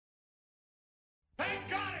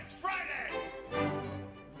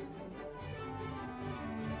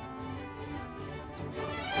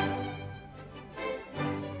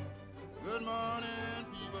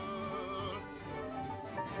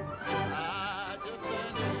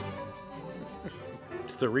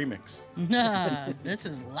the remix. Nah, this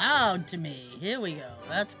is loud to me. Here we go.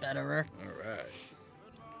 That's better. All right.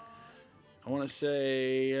 I want to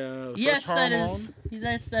say Yes, first Home Alone.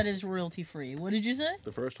 that is royalty free. What did you say?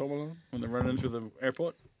 The first Home Alone when they're running through the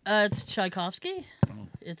airport. It's Tchaikovsky. Oh.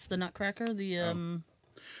 It's the Nutcracker. The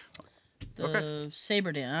Okay.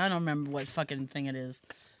 Saber dance. I don't remember what fucking thing it is.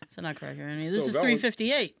 It's a Nutcracker. I mean, Still this is going.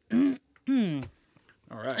 358.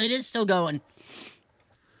 All right. It is still going.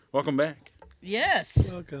 Welcome back. Yes.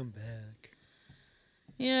 Welcome back.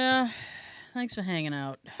 Yeah. Thanks for hanging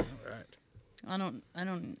out. All right. I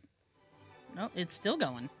don't. No, it's still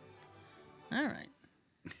going. All right.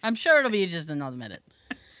 I'm sure it'll be just another minute.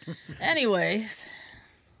 Anyways,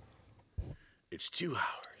 It's 2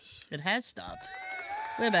 hours. it has stopped.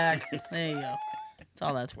 We're back. There you go. That's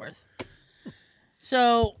all that's worth.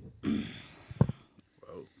 So,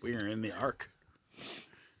 Whoa, we are in the Ark. It's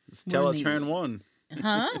What do you Teletran 1.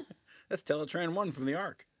 huh? That's Teletran 1 from the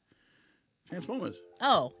Ark. Transformers.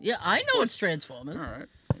 Oh, yeah, I know it's All Transformers. right.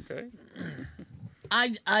 Okay.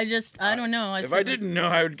 I don't know. If I didn't know,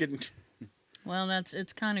 I would get. Well,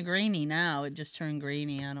 it's kind of grainy now. It just turned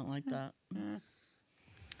grainy. I don't like that.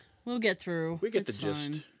 We'll get through. We get It's the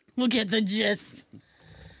gist. fine. We'll get the gist.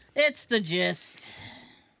 It's the gist.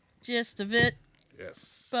 Gist of it.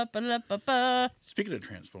 Yes. Ba-ba-da-ba-ba. Speaking of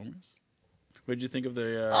Transformers, what did you think of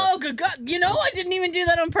the? Oh, good God. You know, I didn't even do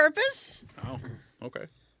that on purpose. Oh, okay.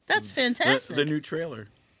 That's fantastic. The new trailer.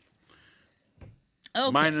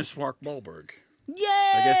 Okay. Minus Mark Wahlberg. Yay!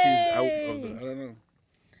 I guess he's out of the. I don't know.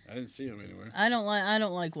 I didn't see him anywhere. I don't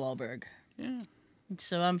like Wahlberg. Yeah.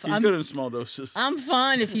 So I'm He's good in small doses. I'm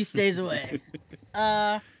fine if he stays away.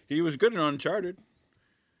 He was good in Uncharted.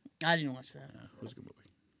 I didn't watch that. Yeah, it was a good movie.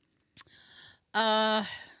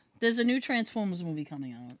 There's a new Transformers movie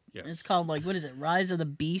coming out. Yes. It's called, like, what is it? Rise of the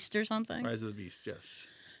Beast or something? Rise of the Beast. Yes.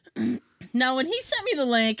 Now, when he sent me the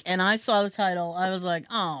link and I saw the title, I was like,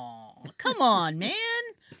 oh, come on, man.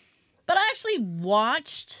 But I actually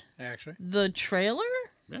watched Actually. the trailer.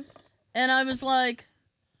 Yeah. And I was like,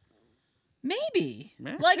 maybe.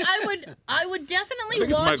 Yeah. Like, I would I definitely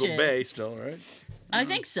think it's watch Michael it. Bay still, right? I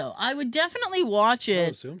think so. I would definitely watch I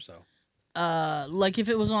it, assume so. like if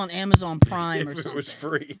it was on Amazon Prime or If something. it was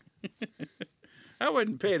free. I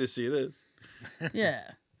wouldn't pay to see this. Yeah.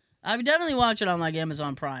 I would definitely watch it on, like,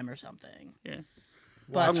 Amazon Prime or something. Yeah.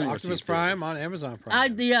 But I'm gonna go Optimus see Prime theaters. on Amazon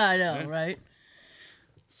Prime. yeah, I know, Yeah. right?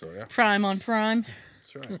 So yeah, Prime on Prime.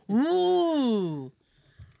 that's right. Ooh.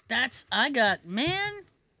 Man, Man.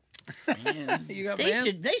 You got they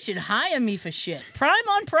man? should hire me for shit. Prime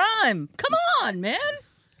on Prime. Come on, man.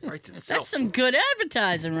 Right to the That's self. some good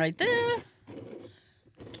advertising right there.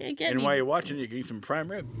 Can't get And me. while you're watching, you get some prime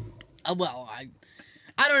rib. Well,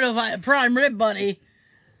 I don't know if I had prime rib, buddy,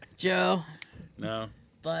 Joe, No.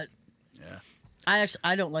 but Yeah.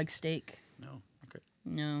 I don't like steak. No. Okay.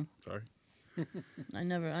 No, Sorry. I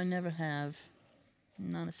never have. I'm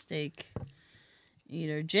not a steak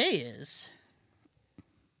eater. Jay is,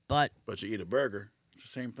 but But you eat a burger. It's the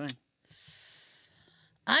same thing.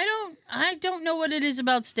 I don't know what it is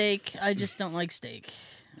about steak. I just don't like steak.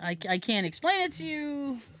 I can't explain it to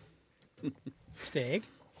you. Steak.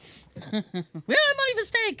 We don't have money for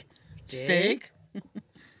steak. Steak?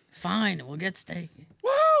 Fine, we'll get steak.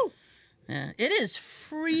 Woo! Yeah, it is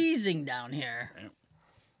freezing down here. Yeah.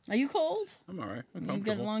 Are you cold? I'm all right. I'm You got a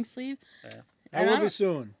comfortable. long sleeve? I And will I be don't-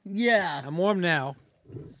 soon. Yeah. I'm warm now.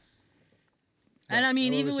 And I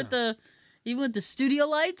mean, I will even be with the studio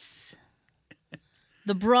lights,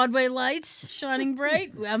 the Broadway lights shining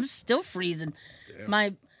bright, I'm still freezing.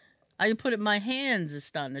 Damn. My hands is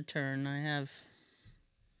starting to turn. I have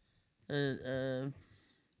what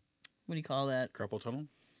do you call that? Carpal tunnel.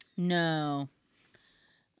 No.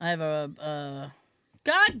 I have a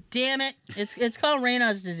God damn it. It's called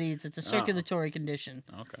Raynaud's disease. It's a circulatory condition.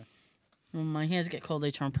 Okay. When my hands get cold,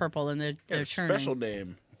 they turn purple and they're Got a turning. special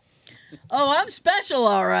name. Oh, I'm special,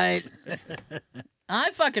 all right.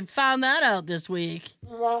 I fucking found that out this week.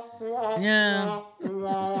 Yeah.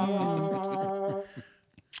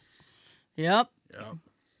 Yep. Yeah.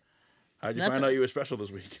 How'd you That's find a- out you were special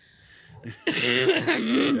this week?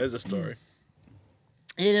 There's a story.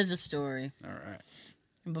 It is a story. All right.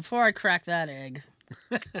 And before I crack that egg,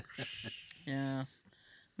 yeah, I'm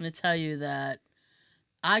going to tell you that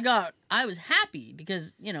I was happy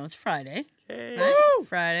because, it's Friday. Hey. Right?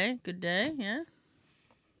 Friday, good day, yeah.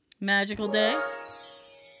 Magical day.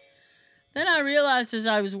 Then I realized as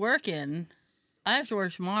I was working, I have to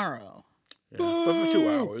work tomorrow. Yeah. But for 2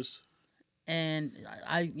 hours. And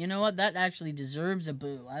you know what? That actually deserves a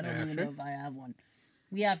boo. I don't even Actually? know if I have one.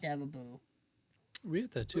 We have to have a boo. We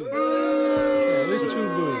have that too. Yeah, at least 2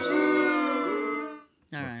 boos.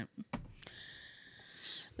 All right.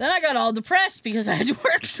 Then I got all depressed because I had to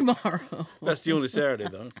work tomorrow. That's the only Saturday,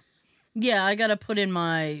 though. Yeah, I got to put in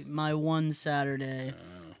my one Saturday.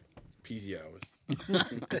 Peasy hours.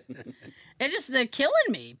 It's just, they're killing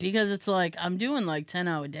me because it's like I'm doing like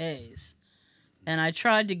 10-hour days. And I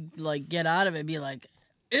tried to like get out of it and be like,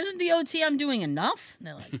 isn't the OT I'm doing enough? And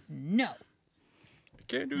they're like, no. I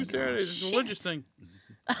can't do Saturdays. It's a religious thing.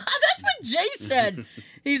 That's what Jay said.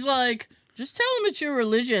 He's like, just tell them it's your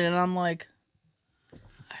religion. And I'm like,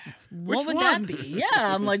 what Which would one? that be?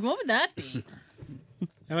 Yeah, I'm like, what would that be?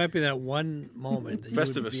 That might be that one moment that you would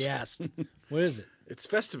Festivus. be asked. What is it? It's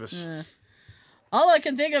Festivus. All I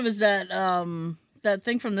can think of is that that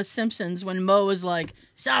thing from The Simpsons when Moe was like,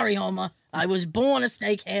 sorry, Homer, I was born a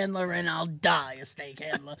snake handler and I'll die a snake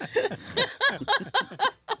handler.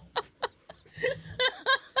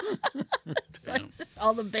 It's like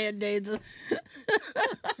all the Band-Aids.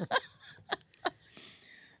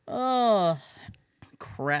 Oh,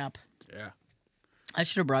 crap. Yeah. I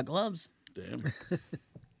should have brought gloves. Damn.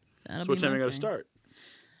 That'll So what be time my you got to thing.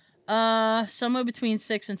 start? Somewhere between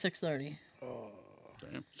 6 and 6:30.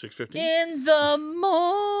 Damn. 6:15. In the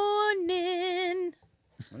morning.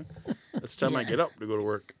 That's the time I Yeah. get up to go to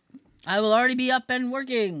work. I will already be up and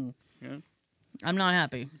working. Yeah. I'm not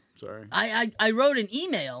happy. Sorry. I wrote an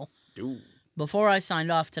email Dude. before I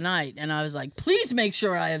signed off tonight, and I was like, please make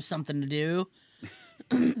sure I have something to do.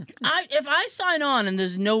 If I sign on and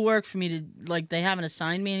there's no work for me to, like, they haven't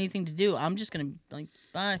assigned me anything to do, I'm just going to, like,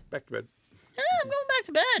 bye. Back to bed. Yeah, I'm going back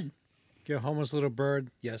to bed. Your homeless little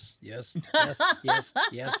bird. Yes, yes, yes, yes,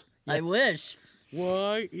 yes. I wish.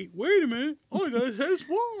 Why? Wait a minute. All I got to say is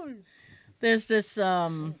why. There's this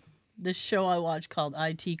show I watch called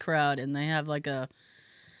IT Crowd, and they have like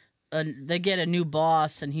they get a new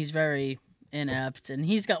boss, and he's very inept, and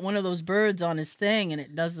he's got one of those birds on his thing, and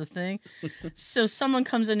it does the thing. So someone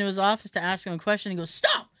comes into his office to ask him a question, and he goes,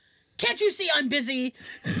 "Stop! Can't you see I'm busy?"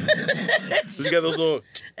 It's He's got those little.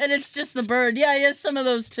 and it's just the bird. Yeah, he has some of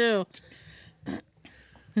those too.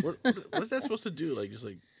 What's that supposed to do? Like just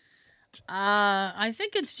like. I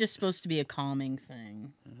think it's just supposed to be a calming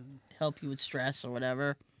thing, to help you with stress or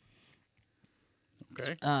whatever.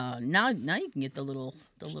 Okay. Now you can get the little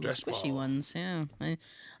Stress squishy ball. ones. Yeah,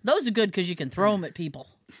 those are good because you can throw them at people.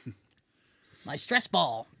 My stress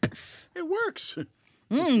ball. It works.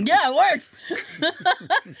 Yeah, it works.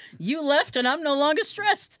 You left and I'm no longer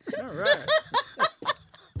stressed. All right.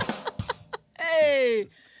 Hey,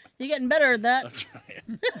 you're getting better at that. I'm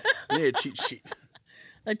trying. Yeah, cheat sheet.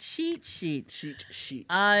 A cheat sheet. Cheat sheet.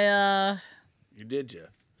 You did, yeah.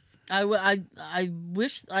 I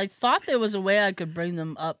wish I thought there was a way I could bring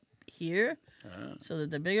them up here Uh, so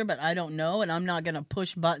that they're bigger, but I don't know, and I'm not gonna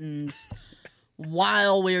push buttons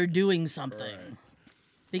while we're doing something Right.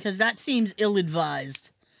 because that seems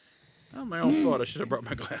ill-advised. oh, my own fault. I should have brought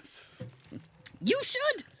my glasses. You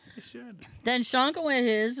should. I should. Then Sean can wear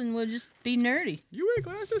his, and we'll just be nerdy. You wear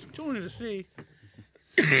glasses? It's only to see.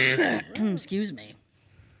 Excuse me.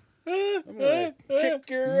 I'm gonna kick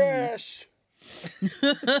your ass.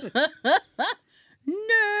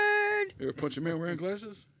 Nerd. You ever punch a man wearing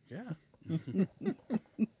glasses? Yeah. Of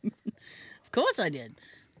course I did.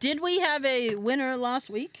 Did we have a winner last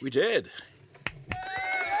week? We did.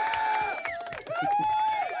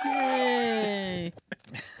 Yay.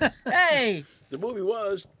 Hey, The movie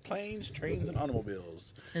was Planes, Trains, and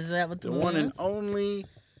Automobiles. is that what The movie one and is? only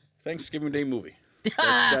Thanksgiving Day movie.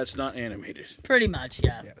 That's not animated. Pretty much,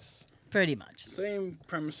 yeah. Yes. Pretty much. Same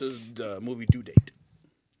premise as the movie Due Date.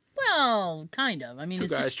 Well, kind of. I mean, Two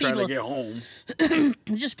it's guys just trying people, to get home.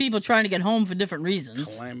 just people trying to get home for different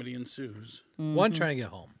reasons. Calamity ensues. One trying to get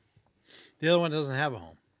home. The other one doesn't have a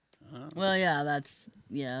home. Well, yeah,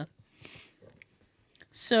 yeah.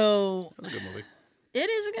 So That's a good movie. it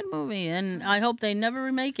is a good movie, and I hope they never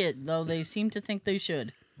remake it, though they seem to think they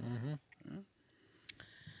should. Mm-hmm. They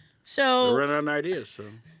So run out of ideas, so.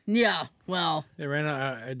 yeah, well, They ran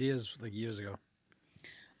out of ideas like years ago.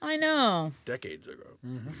 I know. Decades ago.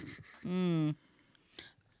 Mm.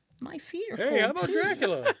 My feet are cold. Hey, how about too.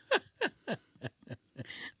 Dracula?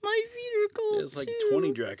 My feet are cold. There's like too.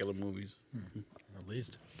 20 Dracula movies. At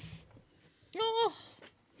least. Oh,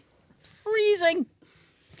 freezing.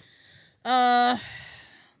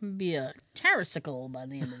 Be a terrasicle by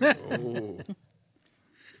the end of it. Oh,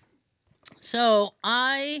 So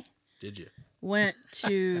I did you? went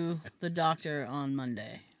to the doctor on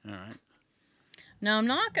Monday. All right. Now I'm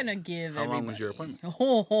not gonna give. How long was your everybody-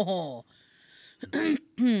 appointment?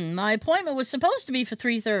 My appointment was supposed to be for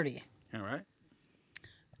 3:30, All right.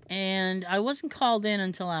 and I wasn't called in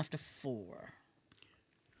until after 4.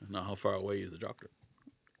 Now, how far away is the doctor?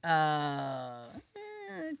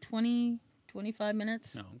 20, 25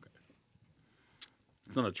 minutes. Oh, okay.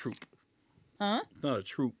 It's not a troop. Huh? It's not a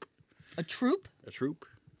troop. A troop? A troop?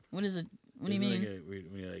 What is it? What do you mean?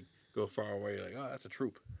 When you like go far away, you're like, oh, that's a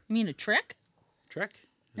troop. You mean a trek? Trek?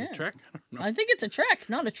 Is Yeah. it trek? I don't know. I think it's a trek,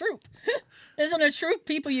 not a troop. Isn't a troop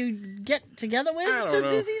people you get together with I to don't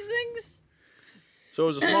know. do these things? So it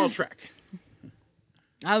was a small trek.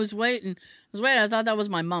 I was waiting. I thought that was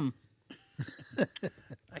my mom.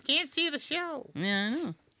 I can't see the show. Yeah, I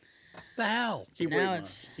know. The hell? Keep Now waiting,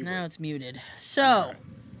 it's Mom. Keep now waiting. it's muted. So All right.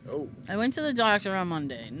 Oh, I went to the doctor on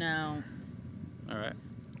Monday. Now all right.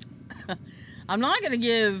 I'm not gonna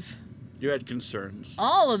give You had concerns.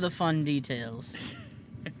 all of the fun details,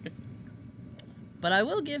 but I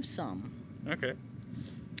will give some. Okay.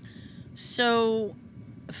 So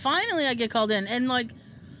finally I get called in, and like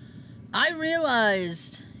I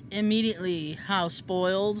realized immediately how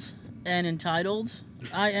spoiled and entitled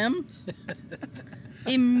I am.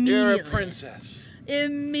 Immediately. You're a princess.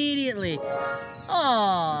 Immediately.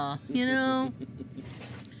 Aw, you know?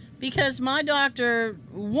 Because my doctor,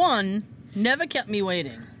 one, never kept me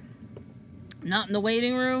waiting. Not in the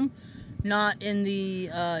waiting room, not in the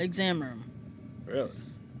exam room. Really?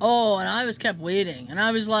 Oh, and I was kept waiting. And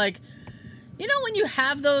I was like, you know when you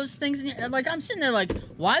have those things, in your, like I'm sitting there like,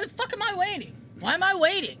 why the fuck am I waiting? Why am I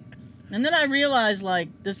waiting? And then I realized, like,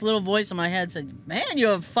 this little voice in my head said, man,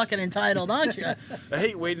 you're fucking entitled, aren't you? I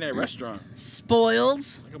hate waiting at a restaurant. Spoiled.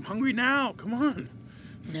 Like, I'm hungry now. Come on.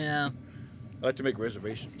 Yeah. I like to make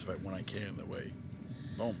reservations when I can. That way.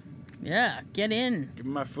 Boom. Yeah, get in. Give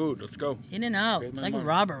me my food. Let's go. In and out. Pay It's my like money.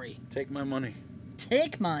 robbery. Take my money.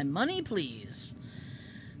 Take my money, please.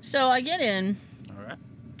 So I get in, All right.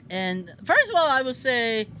 and first of all, I will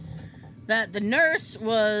say that the nurse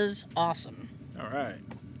was awesome. All right.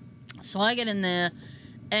 So I get in there,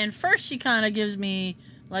 and first she kind of gives me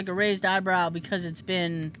like a raised eyebrow because it's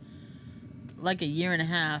been like a year and a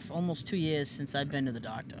half, almost 2 years since I've been to the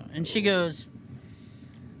doctor. And she goes,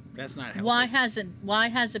 That's not healthy. why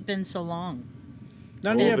has it been so long?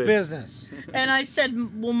 None of your COVID. business. And I said,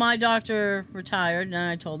 well, my doctor retired, and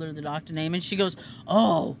I told her the doctor name, and she goes,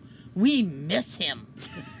 oh, we miss him.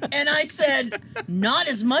 And I said, not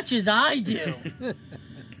as much as I do.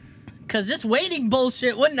 Because this waiting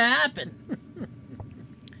bullshit wouldn't have happened.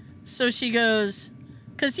 So she goes,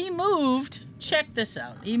 because he moved, check this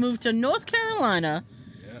out. He moved to North Carolina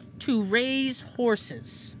Yeah. to raise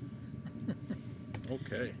horses.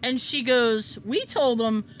 Okay. And she goes, we told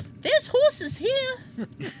him, there's horses here.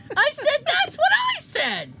 I said, that's what I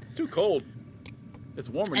said. It's too cold. It's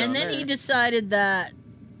warmer down And then there. he decided that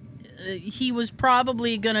he was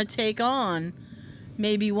probably going to take on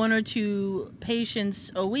maybe 1 or 2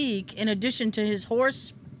 patients a week in addition to his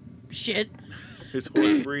horse shit, His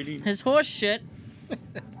horse breeding. his horse shit.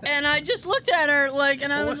 And I just looked at her like,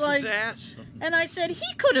 and I was Horse's like, ass. and I said,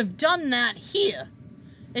 he could have done that here.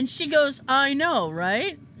 And she goes, I know,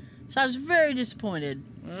 right? So I was very disappointed.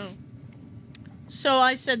 Well, So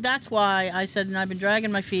I said, that's why. I said, and I've been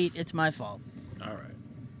dragging my feet. It's my fault. all right.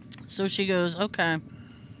 So she goes, okay.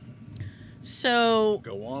 So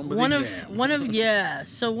Go on with one the of exam.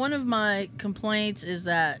 So one of my complaints is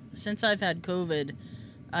that since I've had COVID,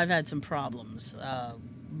 I've had some problems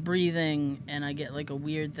breathing, and I get like a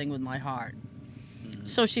weird thing with my heart. Mhm.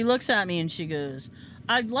 So she looks at me and she goes,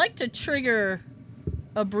 I'd like to trigger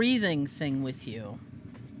a breathing thing with you.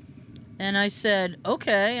 And I said,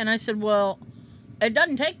 okay. And I said, well, it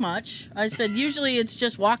doesn't take much. I said, usually it's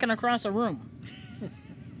just walking across a room.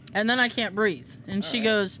 And then I can't breathe. And she All right.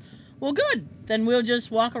 goes, well, good. Then we'll just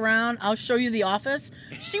walk around. I'll show you the office.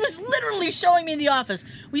 She was literally showing me the office.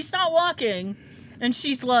 We start walking, and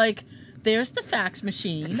she's like, there's the fax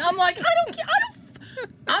machine. I'm like,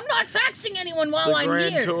 I'm not faxing anyone while The I'm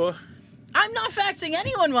grand here. tour. I'm not faxing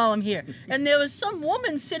anyone while I'm here. And there was some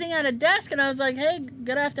woman sitting at a desk, and I was like, hey,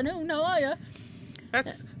 good afternoon. How are you?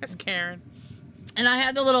 That's Karen. And I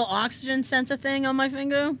had the little oxygen sensor thing on my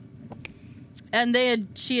finger. And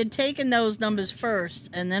she had taken those numbers first,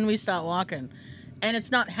 and then we start walking. And it's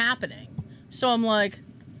not happening. So I'm like,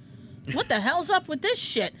 what the hell's up with this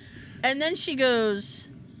shit? And then she goes,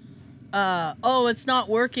 oh, it's not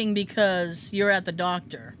working because you're at the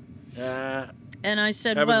doctor. And I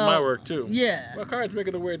said, That was well, my work too. yeah. My car's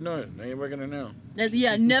making a weird noise. I ain't working it now.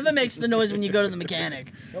 Yeah, it never makes the noise when you go to the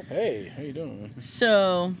mechanic. Oh, hey, how you doing?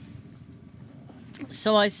 So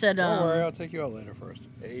I said, Don't worry, I'll take you out later first.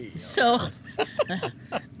 Hey. so At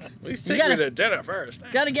least You take gotta- me to dinner first.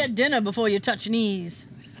 got to get dinner before you touch your knees.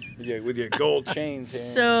 With your gold chains.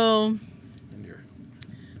 So And your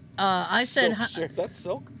I said, silk shirt. That's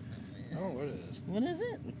silk. Oh, what is it? what is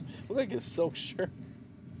it? Look like a silk shirt.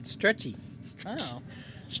 Stretchy. Oh.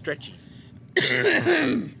 Stretchy.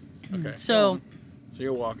 Okay. So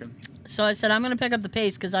you're walking. So I said, I'm going to pick up the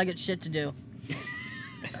pace because I got shit to do.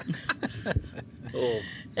 Oh.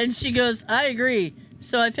 And she goes, I agree.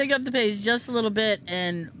 So I pick up the pace just a little bit,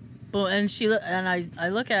 and I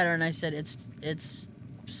look at her and I said, it's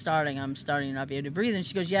starting. I'm starting to not be able to breathe. And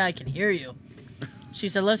she goes, yeah, I can hear you. She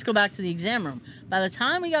said, let's go back to the exam room. By the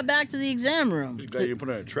time we got back to the exam room, Just glad you put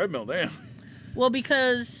on a treadmill, damn. well,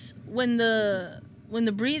 because when the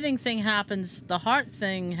breathing thing happens, the heart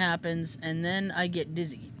thing happens, and then I get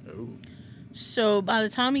dizzy. Oh. So by the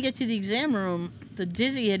time we get to the exam room, the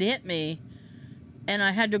dizzy had hit me, and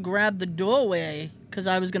I had to grab the doorway because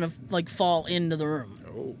I was gonna fall into the room.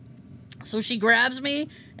 Oh. So she grabs me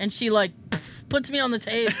and she puts me on the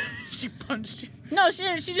table. She punched you. No, she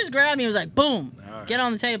just grabbed me and was like, boom, Alright. get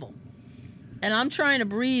on the table. And I'm trying to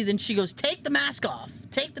breathe, and she goes, take the mask off.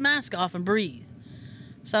 Take the mask off and breathe.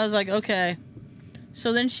 So I was like, okay.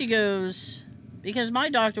 So then she goes, because my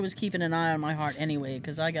doctor was keeping an eye on my heart anyway,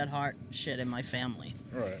 because I got heart shit in my family.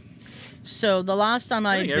 All right. So the last time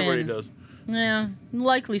I had think been... everybody does. Yeah,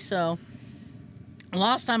 likely so.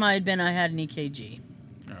 Last time I had been, I had an EKG.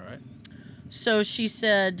 All right. So she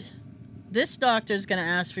said, this doctor's going to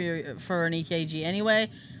ask for an EKG anyway.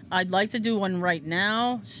 I'd like to do one right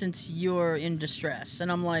now since you're in distress.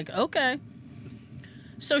 And I'm like, okay.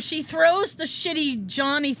 So she throws the shitty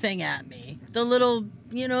Johnny thing at me. The little,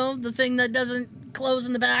 the thing that doesn't close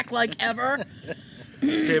in the back ever.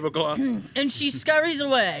 Tablecloth. And she scurries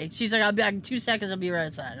away. She's like, I'll be back in 2 seconds. I'll be right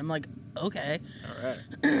outside. I'm like, okay. All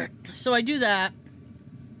right. So I do that.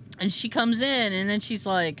 And she comes in, and then she's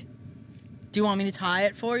like, do you want me to tie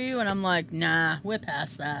it for you? And I'm like, nah, we're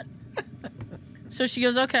past that. So she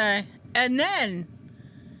goes, okay. And then,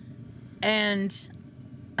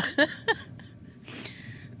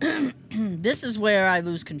 this is where I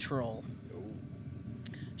lose control.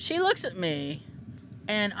 She looks at me,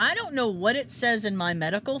 and I don't know what it says in my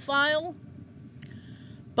medical file,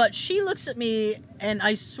 but she looks at me, and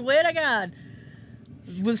I swear to God,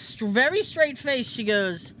 with very straight face, she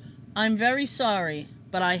goes, I'm very sorry,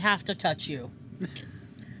 but I have to touch you.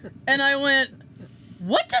 And I went,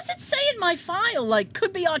 what does it say in my file?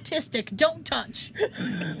 Could be autistic, don't touch.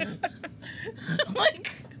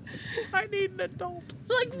 I need an adult.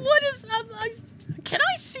 What is... can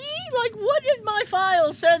I see? What in my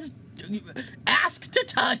file says, ask to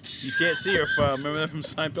touch? You can't see her file. Remember that from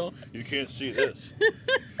Seinfeld? You can't see this.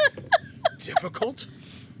 Difficult?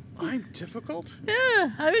 I'm difficult?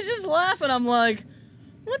 Yeah, I was just laughing. I'm like,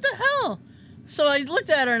 what the hell? So I looked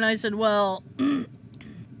at her and I said, well,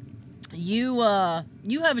 you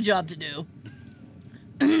have a job to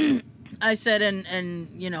do. I said, and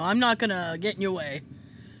I'm not going to get in your way.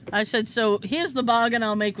 I said, so here's the bargain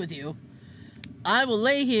I'll make with you. I will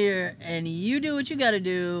lay here and you do what you got to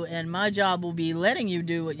do, and my job will be letting you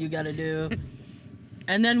do what you got to do.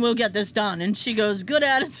 And then we'll get this done. And she goes, good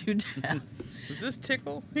attitude, Dad. Does this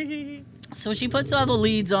tickle? So she puts all the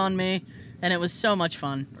leads on me, and it was so much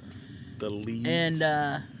fun. The leads.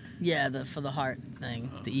 And for the heart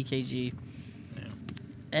thing, the EKG. Yeah.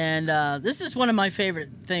 And this is one of my favorite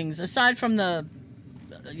things, aside from the,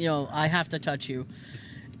 I have to touch you,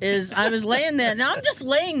 is I was laying there. Now I'm just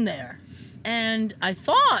laying there, and I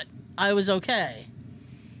thought I was okay.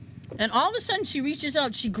 And all of a sudden she reaches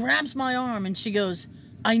out, she grabs my arm, and she goes,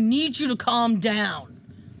 I need you to calm down.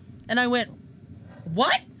 And I went,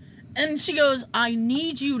 what? And she goes, I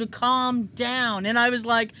need you to calm down. And I was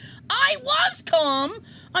like, I was calm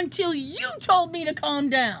until you told me to calm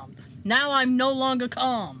down. Now I'm no longer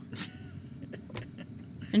calm.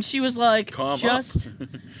 And she was like, Calm just... up.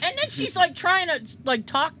 And then she's trying to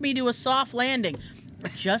talk me to a soft landing.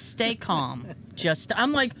 Just stay calm.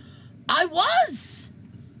 I'm like, I was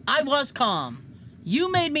calm. You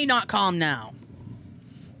made me not calm now.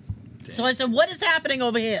 Damn. So I said, what is happening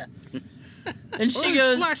over here? And she Oh,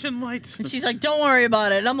 goes, flashing lights. and she's like, don't worry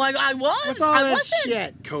about it. And I'm like, I What's all I that wasn't.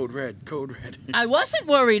 shit? Code red. Code red. I wasn't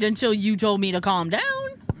worried until you told me to calm down.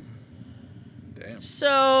 Damn.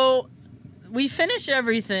 So we finish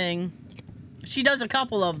everything. She does a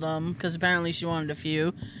couple of them because apparently she wanted a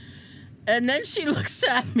few. And then she looks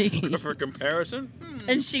at me For comparison,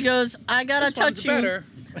 and she goes, I gotta this touch one's you. better.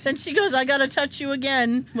 Then she goes, I gotta touch you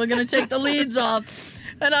again. We're gonna take the leads off.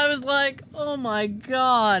 And I was like, oh my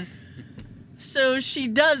God. So she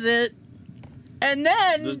does it. And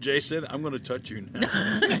then Does Jay said, I'm going to touch you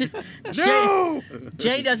now. Jay,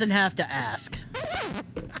 Jay doesn't have to ask.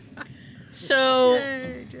 So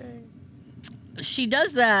Yay, Jay. she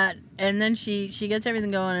does that, and then she gets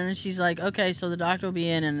everything going, and then she's like, okay, so the doctor will be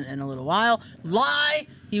in a little while. Lie!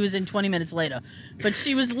 He was in 20 minutes later. But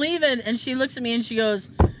she was leaving, and she looks at me, and she goes,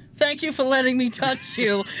 "Thank you for letting me touch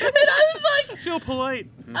you." And I was like... So polite.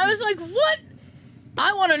 I was like, what?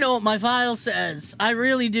 I want to know what my file says. I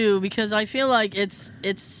really do, because I feel like it's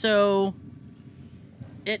so...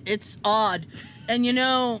 It's odd. And, you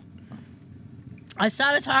know, I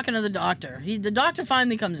started talking to the doctor. The doctor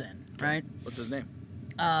finally comes in, right? What's his name?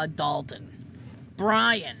 Dalton.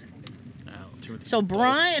 Brian. Oh, Timothy So Dalton.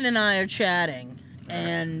 Brian and I are chatting,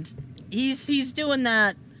 and he's doing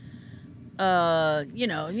that. You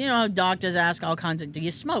know how doctors ask all kinds of, do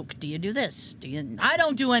you smoke? Do you do this? I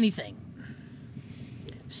don't do anything.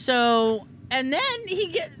 So, and then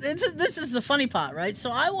this is the funny part, right?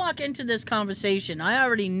 So I walk into this conversation. I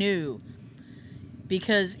already knew,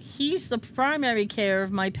 because he's the primary care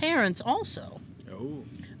of my parents also. Oh,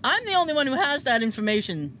 I'm the only one who has that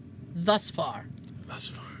information thus far. that's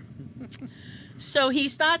far. So he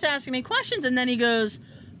starts asking me questions, and then he goes,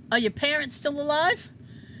 "Are your parents still alive?"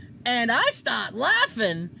 And I start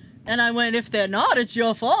laughing, and I went, "If they're not, it's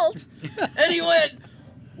your fault." And he went,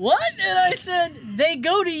 "What?" And I said, "They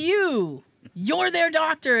go to you. You're their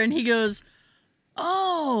doctor." And he goes,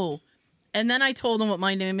 "Oh." And then I told him what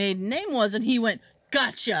my maiden name was, and he went,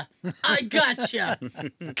 "Gotcha. I gotcha.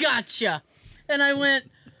 Gotcha." And I went,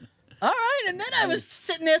 all right. And then I was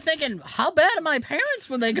sitting there thinking, how bad are my parents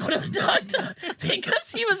when they go to the doctor?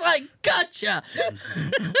 Because he was like, "Gotcha."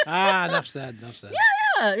 Enough said.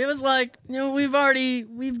 Yeah, it was like, you know,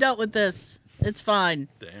 we've dealt with this. It's fine.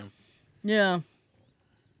 Damn. Yeah.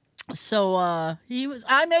 So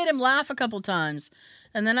I made him laugh a couple times.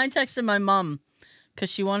 And then I texted my mom because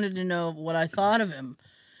she wanted to know what I thought of him.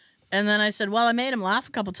 And then I said, well, I made him laugh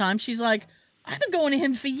a couple times. She's like, "I've been going to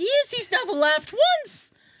him for years. He's never laughed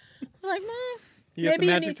once." I was like, You got the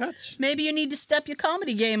magic touch. maybe you need to step your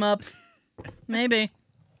comedy game up. Maybe.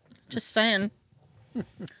 Just saying.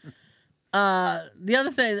 The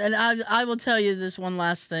other thing, and I will tell you this one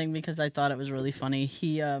last thing because I thought it was really funny.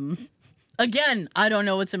 He, again, I don't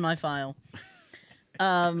know what's in my file.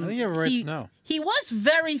 I think you have a right to know. He was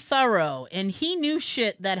very thorough, and he knew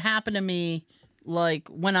shit that happened to me, like,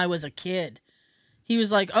 when I was a kid. He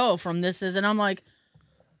was like, "Oh, from this," and I'm like,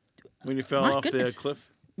 When you fell My off goodness. the cliff?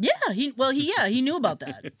 yeah, he knew about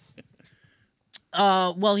that.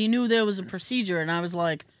 Well, he knew there was a procedure, and I was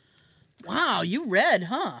like, "Wow, you read,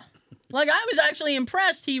 huh?" Like, I was actually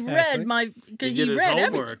impressed. He read because He he did his read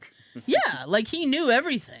everything. homework. Yeah, like he knew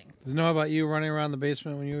everything. Does he know about you running around the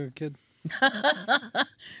basement when you were a kid?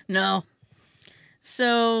 No.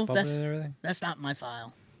 So Bumping and everything? that's not my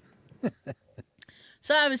file.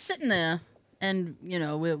 So I was sitting there, and you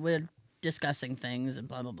know we're discussing things and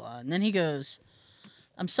blah blah blah, and then he goes,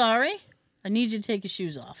 "I'm sorry, I need you to take your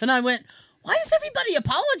shoes off." And I went, "Why is everybody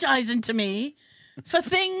apologizing to me for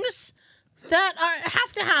things that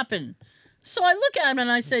have to happen?" So I look at him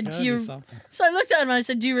and I said, Gotta "Do be you?" something. So I looked at him and I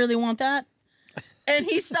said, "Do you really want that?" And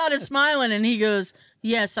he started smiling and he goes,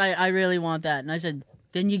 "Yes, I really want that." And I said,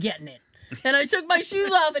 "Then you're getting it." And I took my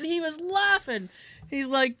shoes off and he was laughing. He's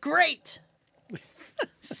like, "Great."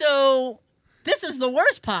 So this is the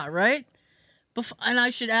worst part, right? And I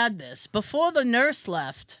should add this. Before the nurse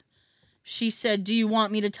left, she said, "Do you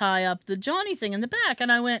want me to tie up the Johnny thing in the back?"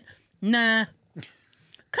 And I went, "Nah."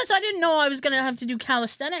 Because I didn't know I was going to have to do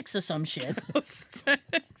calisthenics or some shit.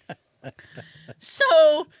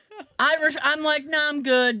 So I'm like, "Nah, I'm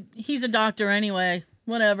good. He's a doctor anyway.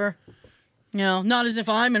 Whatever." You know, not as if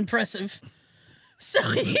I'm impressive. So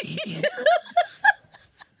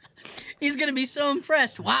he's going to be so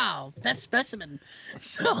impressed. Wow, best specimen.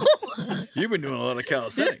 So You've been doing a lot of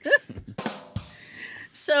calisthenics.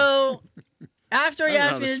 so after he I don't know how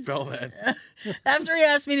asked to me spell that. after he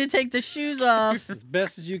asked me to take the shoes off, As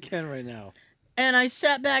best as you can right now. and I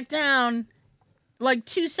sat back down, like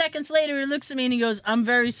 2 seconds later, he looks at me and he goes, "I'm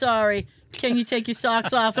very sorry. Can you take your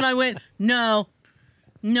socks off?" And I went, No,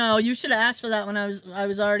 you should have asked for that when I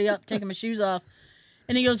was already up taking my shoes off.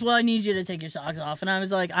 And he goes, "Well, I need you to take your socks off." And I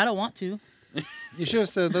was like, "I don't want to." You should have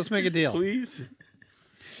said, "Let's make a deal." Please.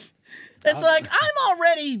 It's like, I'm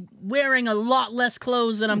already wearing a lot less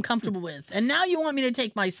clothes than I'm comfortable with. And now you want me to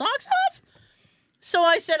take my socks off? So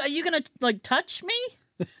I said, "Are you going to, like, touch me?"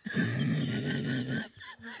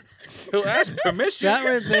 He'll ask permission. That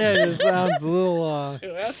right there just sounds a little.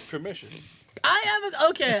 He'll ask permission.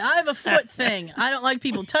 I have a foot thing. I don't like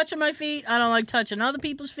people touching my feet. I don't like touching other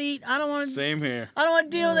people's feet. I don't want to Same here.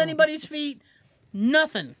 deal with anybody's feet.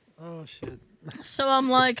 Nothing. Oh shit. So I'm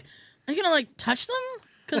like, "Are you going to, like, touch them?"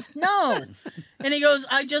 Because no. And he goes,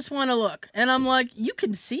 "I just want to look." And I'm like, "You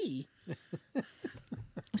can see."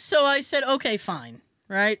 So I said, "Okay, fine."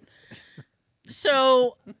 Right?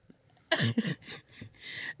 So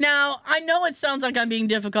Now, I know it sounds like I'm being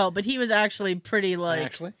difficult, but he was actually pretty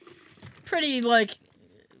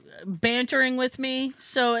bantering with me.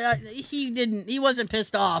 So he wasn't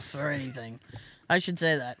pissed off or anything. I should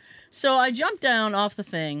say that. So I jumped down off the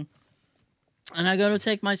thing and I go to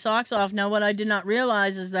take my socks off. Now, what I did not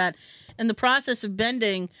realize is that in the process of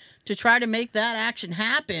bending to try to make that action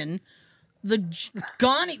happen, the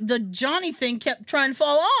Johnny thing kept trying to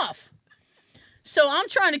fall off. So I'm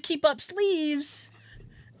trying to keep up sleeves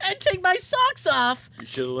and take my socks off. You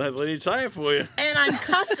should have let Lady tie it for you. And I'm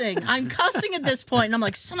cussing. I'm cussing at this point, and I'm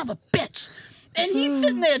like, son of a bitch. And he's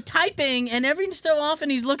sitting there typing, and every so often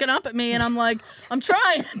he's looking up at me, and I'm like, I'm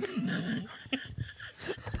trying.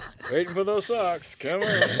 Waiting for those socks. Come on.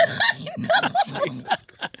 I know.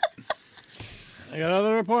 I got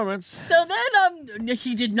other appointments. So then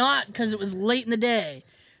he did not, because it was late in the day.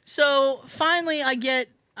 So finally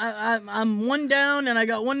I'm one down and I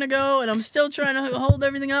got one to go and I'm still trying to hold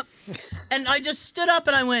everything up. And I just stood up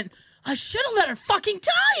and I went, I should have let her fucking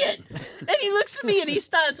tie it. And he looks at me and he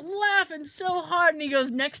starts laughing so hard and he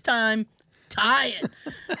goes, next time, tie it.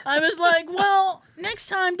 I was like, well, next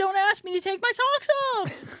time don't ask me to take my socks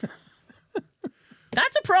off.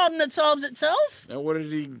 That's a problem that solves itself. Now, what did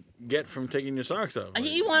he get from taking your socks off?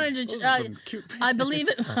 He wanted to. Those are some cute feet. I believe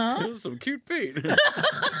it. Huh? Those are some cute feet.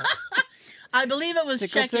 I believe it was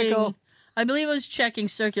Tickle, checking. tickle. I believe it was checking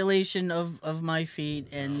circulation of my feet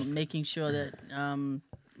and making sure that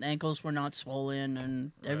ankles were not swollen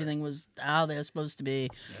and everything was how they're supposed to be.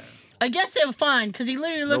 Yeah. I guess they were fine because he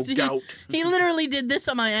literally looked. No doubt. He literally did this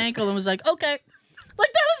on my ankle and was like, "Okay,"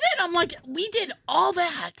 like that was it. I'm like, we did all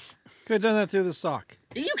that. Could have done that through the sock.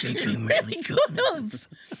 You really could have.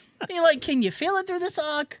 Be like, can you feel it through the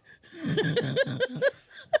sock?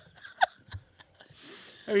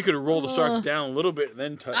 You could have rolled the sock down a little bit and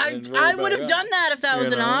then I would have done that if that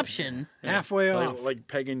was an option. Yeah. Halfway off. Like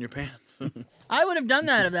pegging your pants. I would have done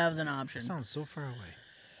that if that was an option. That sounds so far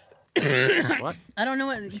away. What? I don't know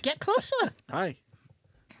what. Get closer. Hi.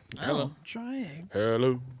 Hello. Oh, Trying.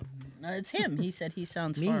 Hello. it's him. He said he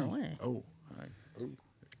sounds far away. Oh. Hi. Oh.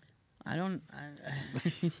 I don't.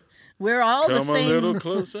 We're all Come the same. a little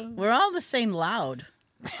closer. We're all the same loud.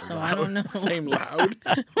 So I don't know. Same loud.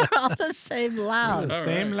 We're all the same loud. All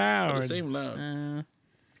Same right. loud. The same loud. Uh,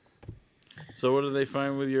 So what did they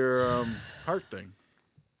find with your heart thing?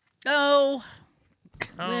 oh,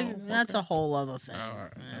 Oh, that's a whole other thing. all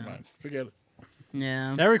right. Never mind. Forget it.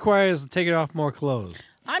 Yeah. That requires taking off more clothes.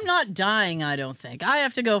 I'm not dying, I don't think. I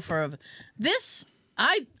have to go for this.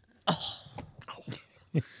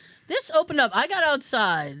 This opened up. I got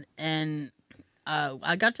outside and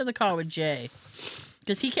I got to the car with Jay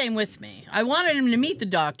because he came with me. I wanted him to meet the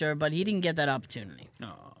doctor, but he didn't get that opportunity.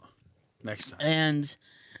 No. Next time. And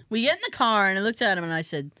we get in the car and I looked at him and I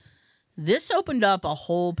said, this opened up a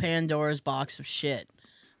whole Pandora's box of shit.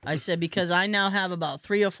 I said, because I now have about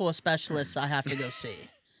 3 or 4 specialists I have to go see.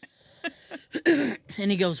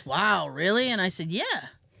 And he goes, wow, really? And I said, yeah.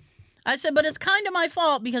 I said, but it's kind of my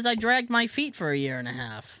fault because I dragged my feet for a year and a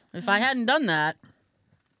half. If I hadn't done that,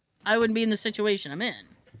 I wouldn't be in the situation I'm in.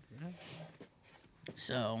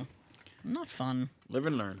 So, not fun. Live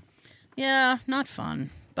and learn. Yeah, not fun.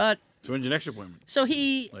 But, So when's your next appointment? so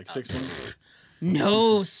he... Like 6 months?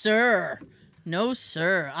 No, sir. No,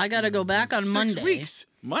 sir. I got to go back on 6 Monday. weeks?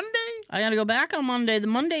 Monday? I got to go back on Monday. The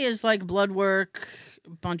Monday is like blood work, a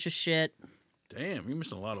bunch of shit. Damn, you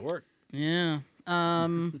missed a lot of work. Yeah.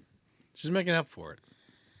 She's making up for it.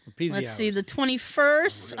 Repeat Let's the see. hours. The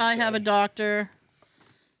 21st, gonna I have say. a doctor.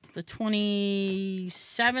 The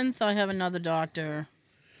 27th, I have another doctor.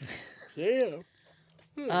 Yeah.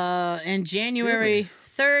 And January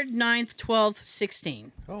 3rd, 9th, 12th,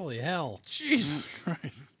 16th. Holy hell. Jesus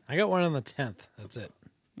Christ. I got one on the 10th. That's it.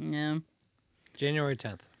 Yeah. January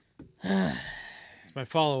 10th. It's my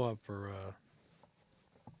follow-up for my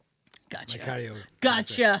Gotcha. cardio.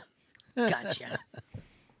 Gotcha. Gotcha.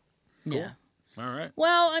 Yeah. All right.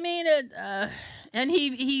 Well, I mean, and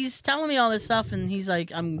he's telling me all this stuff, and he's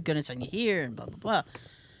like, I'm going to send you here, and blah, blah, blah.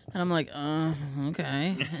 And I'm like,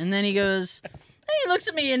 okay. And then he goes, and he looks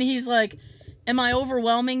at me, and he's like, am I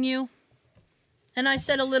overwhelming you? And I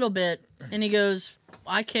said a little bit, and he goes,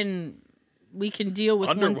 we can deal with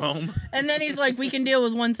one. Underwhelm. And then he's like, we can deal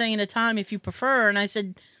with one thing at a time if you prefer. And I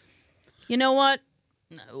said, you know what?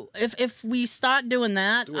 If we start doing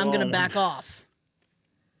that, Do it I'm going to all. back off.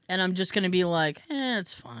 And I'm just going to be like,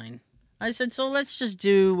 it's fine. I said, so let's just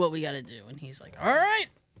do what we got to do. And he's like, all right.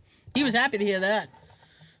 He was happy to hear that.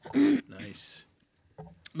 Nice.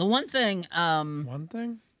 The one thing, One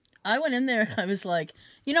thing? I went in there and I was like,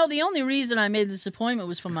 the only reason I made this appointment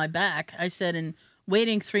was for my back. I said, and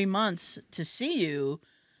waiting 3 months to see you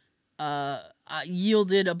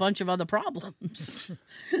yielded a bunch of other problems.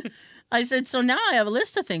 I said, so now I have a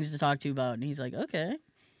list of things to talk to you about. And he's like, okay.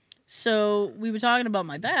 So we were talking about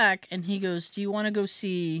my back, and he goes, do you want to go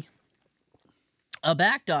see a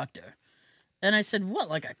back doctor? And I said, what,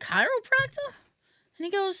 like a chiropractor?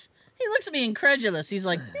 And he looks at me incredulous. He's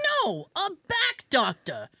like, no, a back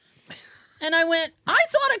doctor. And I went, I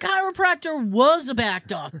thought a chiropractor was a back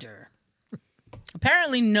doctor.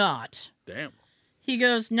 Apparently not. Damn. He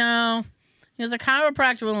goes, no. He goes, a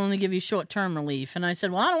chiropractor will only give you short-term relief. And I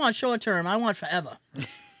said, well, I don't want short-term. I want forever.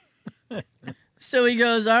 So he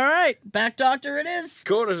goes, all right, back doctor it is.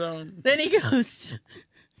 Cortisone. Then he goes,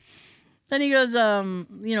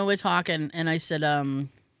 we're talking. And I said, I'd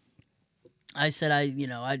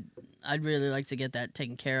really like to get that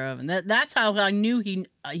taken care of. And that's how I knew he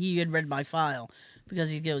had read my file. Because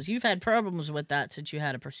he goes, you've had problems with that since you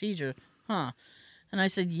had a procedure, huh? And I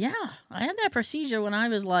said, yeah, I had that procedure when I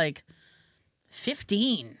was like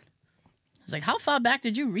 15. I was like, how far back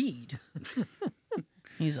did you read?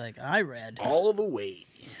 He's like, I read. All the way.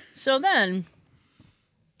 So then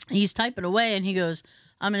he's typing away and he goes,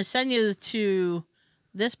 I'm going to send you to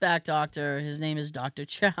this back doctor. His name is Dr.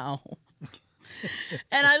 Chow.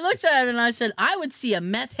 And I looked at him and I said, I would see a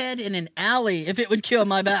meth head in an alley if it would cure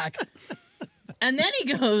my back. And then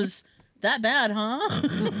he goes, that bad, huh?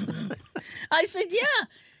 I said, yeah.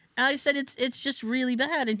 I said, it's just really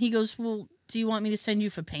bad. And he goes, well, do you want me to send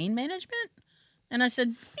you for pain management? And I said,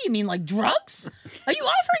 what do you mean, like drugs? Are you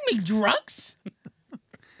offering me drugs?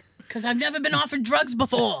 Because I've never been offered drugs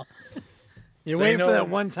before. You're waiting for that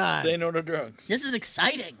one time. Say no to drugs. This is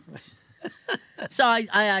exciting. So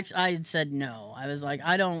I said no. I was like,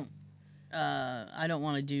 I don't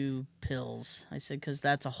want to do pills. I said, because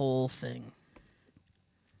that's a whole thing.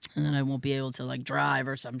 And then I won't be able to like drive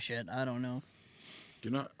or some shit. I don't know. Do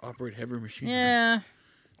not operate heavy machinery. Yeah.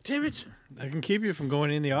 Damn it. I can keep you from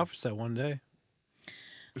going in the office that one day.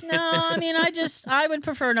 No, I mean, I would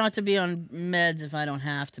prefer not to be on meds if I don't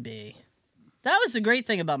have to be. That was the great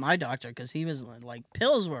thing about my doctor, because he was like,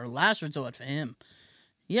 pills were last resort for him.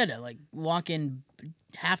 You had to like walk in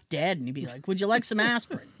half dead and he'd be like, would you like some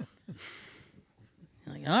aspirin?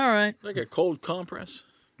 You're like, all right. Like a cold compress.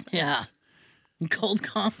 Yeah. Cold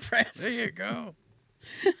compress. There you go.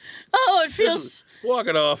 Oh, it feels... Walk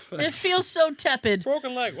it off. It feels so tepid.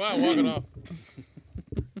 Broken leg. Wow, walk it off.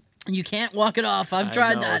 You can't walk it off. I've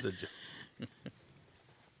tried that.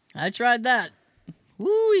 I tried that.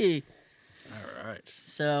 Woo-wee. All right.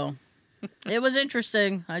 So, it was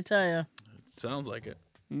interesting, I tell you. Sounds like it.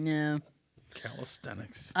 Yeah.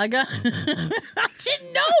 Calisthenics. I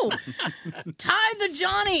didn't know. Tie the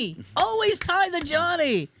Johnny. Always tie the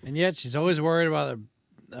Johnny. And yet she's always worried about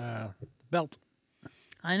the belt.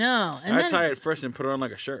 I know. And I then tie it first and put it on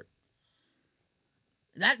like a shirt.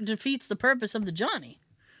 that defeats the purpose of the Johnny.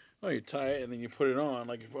 Oh, you tie it and then you put it on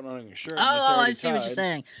like you put it on your shirt. Oh, I see what you're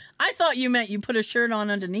saying. I thought you meant you put a shirt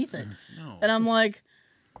on underneath it. No. And I'm like,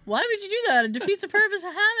 why would you do that? It defeats the purpose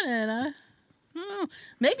of having it. I don't know.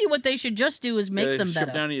 Maybe what they should just do is make them strip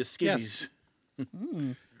better. down to your skivvies. Yes.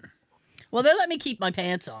 Well, they let me keep my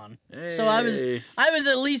pants on. Hey. So I was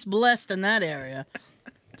at least blessed in that area.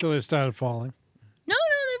 Until they started falling. No,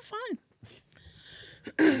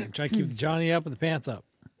 they're fine. Try to keep Johnny up and the pants up.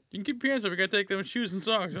 You can keep your hands up. You gotta take them shoes and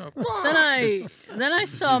socks off. Then I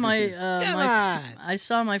saw my on. I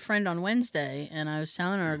saw my friend on Wednesday, and I was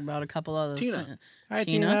telling her about a couple other Tina. Hi,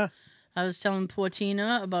 Tina. Tina. I was telling poor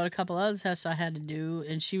Tina about a couple other tests I had to do,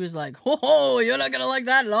 and she was like, "Oh, you're not gonna like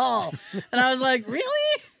that at all." And I was like,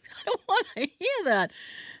 "Really? I don't want to hear that."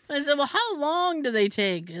 And I said, "Well, how long do they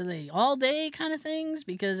take? Are they all day kind of things?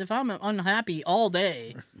 Because if I'm unhappy all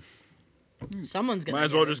day, someone's gonna Might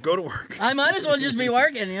as well just go to work. I might as well just be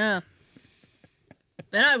working, yeah."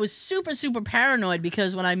 Then I was super, super paranoid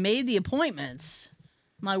because when I made the appointments,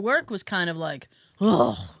 my work was kind of like,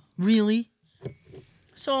 oh, really?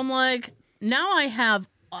 So I'm like, now I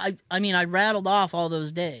rattled off all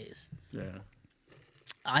those days. Yeah.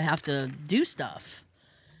 I have to do stuff.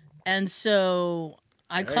 And so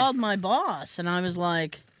I called my boss and I was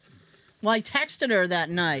like, well, I texted her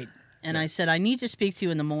that night and I said, I need to speak to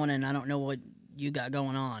you in the morning. I don't know what you got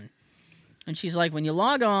going on. And she's like, when you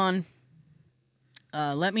log on,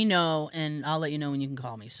 let me know and I'll let you know when you can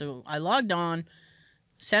call me. So I logged on,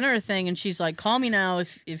 sent her a thing, and she's like, call me now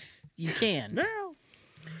if you can. Now.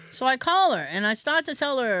 So I call her and I start to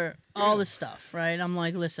tell her all this stuff, right? I'm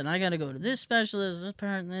like, listen, I got to go to this specialist, this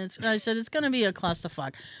parent. I said, it's going to be a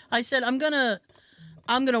clusterfuck. I said, I'm going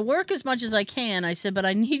to work as much as I can. I said, but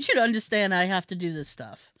I need you to understand I have to do this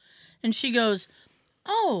stuff. And she goes,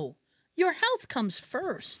 oh, your health comes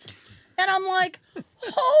first. And I'm like,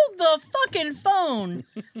 hold the fucking phone.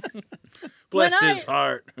 Bless When his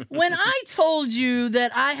heart. When I told you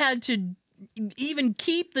that I had to even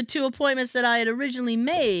keep the 2 appointments that I had originally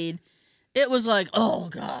made, it was like, oh,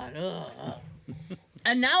 God.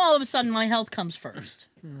 And now all of a sudden my health comes first.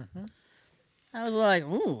 Mm-hmm. I was like,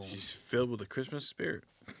 ooh, She's filled with the Christmas spirit.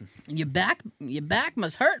 your back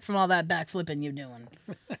must hurt from all that backflipping you're doing.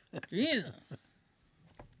 Jesus.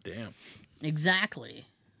 Damn. Exactly.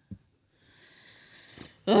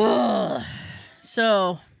 Ugh.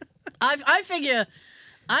 So, I figure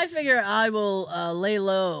I will lay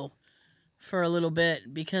low for a little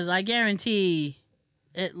bit because I guarantee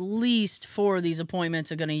at least 4 of these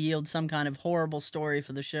appointments are going to yield some kind of horrible story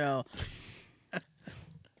for the show.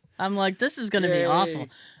 I'm like, this is going to be Yay. awful.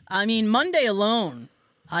 I mean, Monday alone,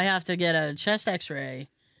 I have to get a chest X-ray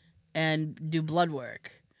and do blood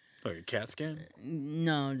work. Like a CAT scan?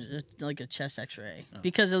 No, just like a chest X-ray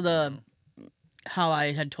because of the how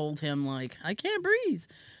I had told him like I can't breathe,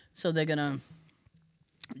 so they're gonna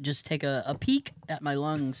just take a peek at my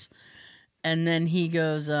lungs, and then he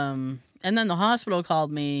goes, and then the hospital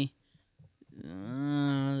called me.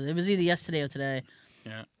 It was either yesterday or today.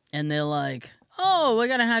 Yeah. And they're like, "Oh, we're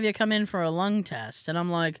gonna have you come in for a lung test," and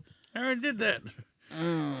I'm like, I already did that.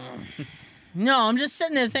 no, I'm just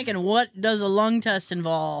sitting there thinking, what does a lung test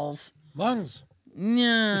involve? Lungs.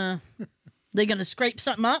 Yeah. They gonna scrape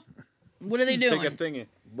something up? What are they Take a doing? thing and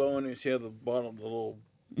blow in and see how the bottom, the little,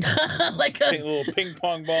 like little ping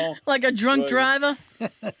pong ball. like a drunk Like- driver?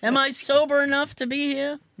 Am I sober enough to be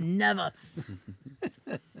here? Never.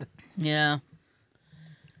 Yeah.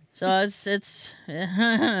 So it's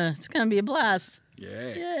gonna be a blast.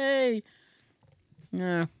 Yeah. Yay.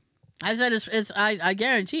 Yeah. I said I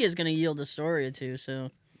guarantee it's gonna yield a story or two, so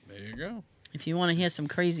There you go. if you wanna hear some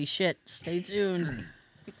crazy shit, stay tuned.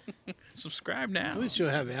 Subscribe now. At least you'll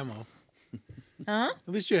have ammo. Huh?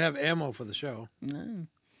 At least you have ammo for the show. No.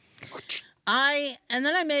 And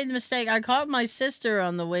then I made the mistake. I called my sister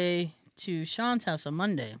on the way to Sean's house on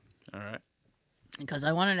Monday All right. because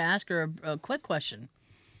I wanted to ask her a quick question.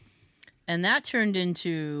 And that turned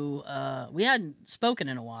into, we hadn't spoken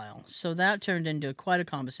in a while, so that turned into quite a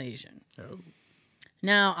conversation. Oh.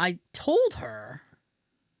 Now, I told her,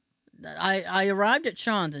 that I arrived at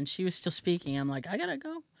Sean's and she was still speaking. I'm like, I gotta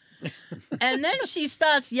go. And then she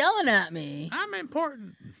starts yelling at me. I'm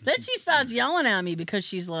important. Then she starts yelling at me because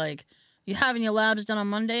she's like, you having your labs done on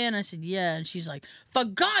Monday? And I said, yeah. And she's like, for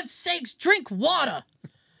God's sakes, drink water.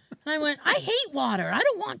 And I went, I hate water. I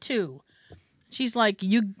don't want to. She's like,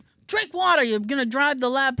 you drink water. You're going to drive the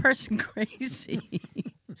lab person crazy.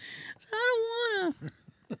 So I don't want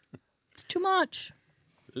to. It's too much.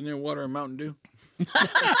 Isn't there water in Mountain Dew?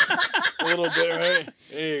 A little bit, right?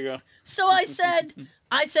 There you go. So I said,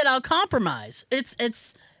 I'll compromise. It's,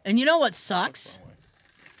 and you know what sucks?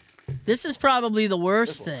 This is probably the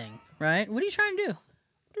worst thing, right? What are you trying to do?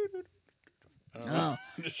 I don't know.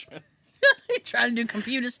 Oh. Just trying- You trying to do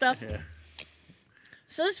computer stuff? yeah.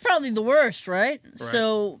 So this is probably the worst, right?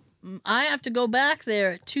 So I have to go back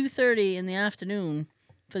there at 2:30 in the afternoon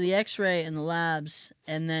for the X-ray and the labs,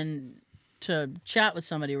 and then to chat with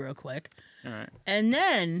somebody real quick. All right. And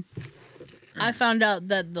then I found out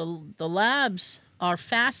that the labs are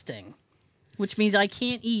fasting, which means I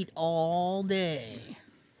can't eat all day.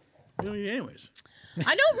 Really, anyways.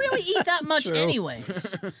 I don't really eat that much True.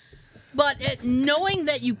 anyways. But knowing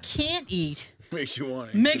that you can't eat Makes you want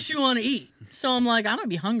it. makes you want to eat. So I'm like, I'm going to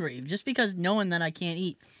be hungry just because knowing that I can't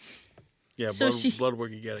eat. Yeah, So blood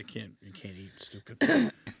work you can't eat,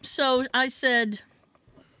 stupid. So I said,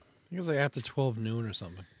 It was like after 12 noon or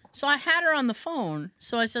something. so I had her on the phone.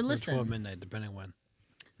 So I said, Or 12 listen, midnight, depending when.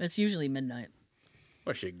 it's usually midnight.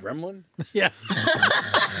 What, she a gremlin? Yeah.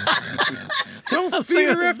 Don't was feed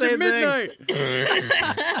thinking her the after same midnight.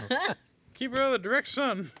 Keep her out of the direct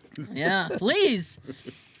sun. Yeah, please.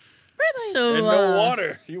 So, And no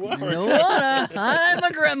water. You want No water. I'm a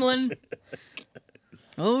gremlin.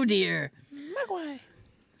 Oh dear.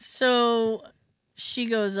 So she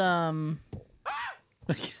goes,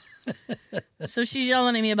 so she's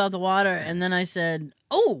yelling at me about the water, and then I said,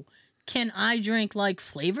 oh, can I drink like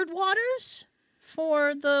flavored waters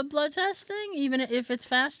for the blood testing, even if it's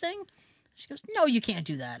fasting? She goes, no, you can't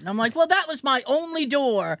do that. And I'm like, well, that was my only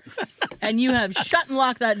door, and you have shut and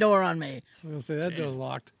locked that door on me. I was going to say, that door's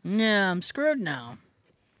locked. Yeah, I'm screwed now.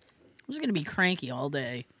 I was gonna be cranky all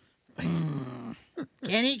day.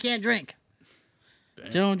 Can't eat, can't drink. Damn.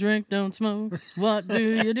 Don't drink, don't smoke. What do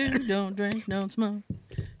you do? Don't drink, don't smoke.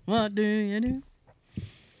 What do you do?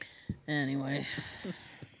 Anyway,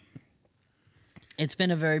 it's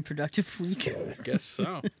been a very productive week. I guess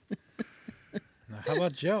so. Now, how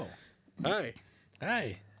about Joe? Hi.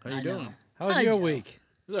 Hi. How you I doing? know. How was Hi, your Joe. week?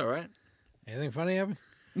 It's all right. Anything funny happen?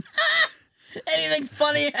 Anything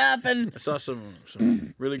funny happen? I saw some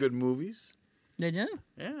really good movies. Did you?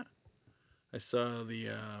 Yeah. I saw the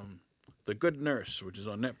Good Nurse, which is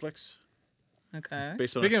on Netflix, Okay.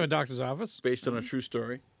 based on Speaking of a doctor's office, based on a true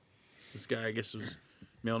story. This guy, I guess,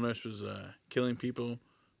 male nurse was killing people,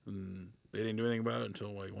 and they didn't do anything about it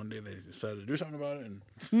until like one day they decided to do something about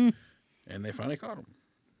it, and they finally caught him.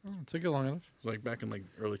 it took you long enough. It was like back in like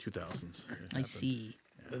early 2000s. it I happened. see.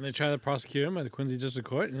 Then they tried to prosecute him at the Quincy District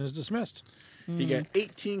Court, and it was dismissed. He got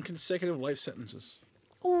 18 consecutive life sentences.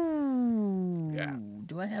 Ooh. Yeah.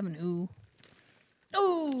 Do I have an ooh?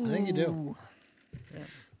 Ooh. I think you do.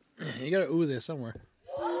 You got to ooh there somewhere.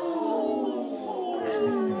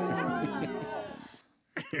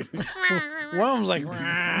 One of them's like,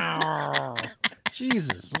 "Wow."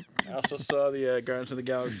 Jesus. I also saw the Guardians of the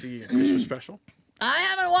Galaxy Christmas special. I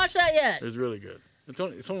haven't watched that yet. It was really good.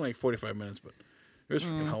 It's only like 45 minutes, but it was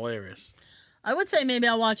freaking hilarious. I would say maybe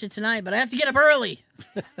I'll watch it tonight, but I have to get up early.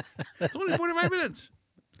 It's only 45 minutes.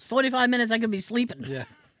 It's 45 minutes. I could be sleeping. Yeah.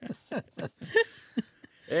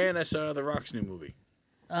 And I saw The Rock's new movie,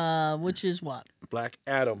 Which is what? Black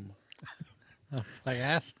Adam, Like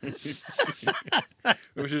ass.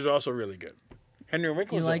 which is also really good. Henry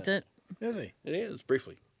Winkler's You in liked it? Is he? It is,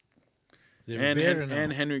 briefly. Is he a beard or no?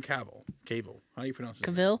 And Henry Cavill. Cable. How do you pronounce it?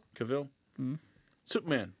 Cavill? Cavill?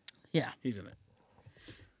 Superman. Yeah. He's in it.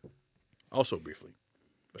 Also briefly.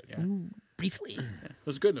 But yeah. Briefly. It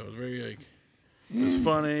was good though. It was very like it was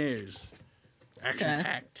funny, it was action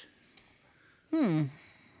packed.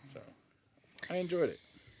 So I enjoyed it.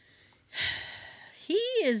 He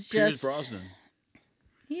is Pierce just. Brosnan.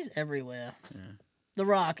 He's everywhere. The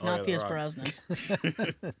Rock, Oh, not yeah, The Pierce Rock. Brosnan.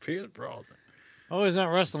 Pierce Brosnan. Oh, he's not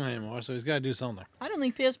wrestling anymore, so he's got to do something. I don't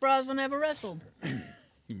think Pierce Brosnan ever wrestled.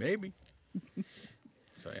 Maybe.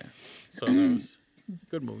 So yeah. So those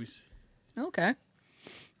good movies. Okay.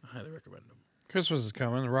 I highly recommend them. Christmas is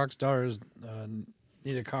coming. The Rock's daughters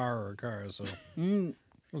need a car or a car, so Mm.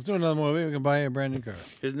 let's do another movie. We can buy a brand new car.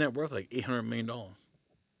 His net worth like $800 million.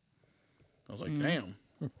 I was like, damn.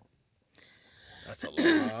 That's a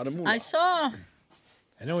lot of money. I saw.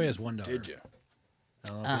 I know he has one daughter. Did you? I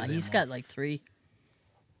don't know if He's any got like 3.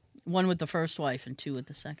 One with the first wife and 2 with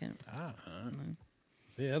the second. more.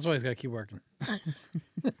 See, that's why he's got to keep working.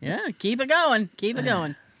 Yeah, keep it going. Keep it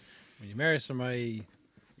going. When you marry somebody,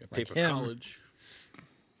 Got pay for him. college.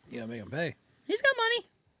 you got to make him pay. He's got money.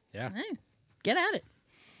 Yeah. Hey, get at it.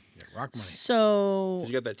 You got rock money. So,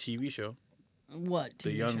 You got that TV show, what? The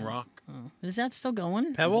TV Young show? Rock. Oh, is that still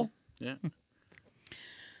going? Pebble? Yeah.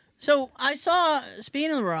 So, I saw,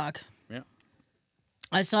 speaking of The Rock, Yeah.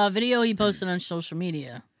 I saw a video he posted on social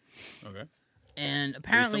media. Okay. And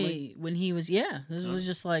apparently, Recently? when he was, this was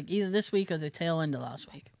just like either this week or the tail end of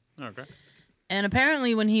last week. Okay. And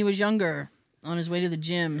apparently, when he was younger, on his way to the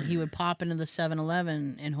gym, he would pop into the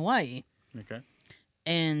 7-Eleven in Hawaii Okay.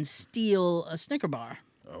 and steal a Snicker bar.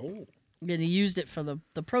 Oh. And he used it for the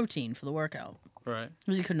protein for the workout Right.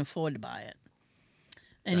 because he couldn't afford to buy it.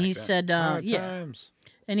 And Back he then. said, Hard yeah. times.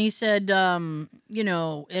 And he said, you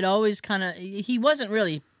know, it always kind of, he wasn't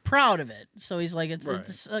really proud of it. So he's like,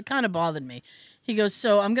 it's kind of bothered me. He goes,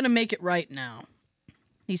 so I'm going to make it right now.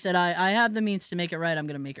 He said, I have the means to make it right. I'm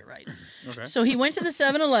going to make it right. Okay. So he went to the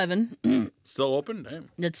 7-Eleven. Still open? Damn.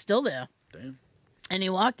 It's still there. Damn. And he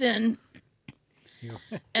walked in.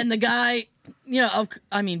 And the guy, you know,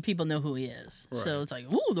 I mean, people know who he is. So Right. it's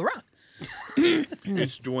like, ooh, The Rock.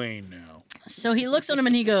 It's Dwayne now. So he looks at him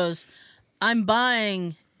and he goes, I'm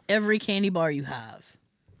buying every candy bar you have.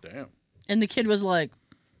 Damn. And the kid was like,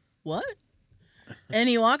 what? And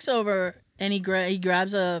he walks over and he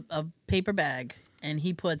grabs a paper bag and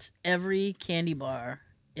he puts every candy bar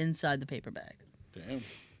inside the paper bag. Damn.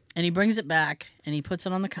 And he brings it back and he puts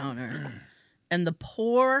it on the counter. And the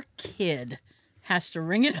poor kid has to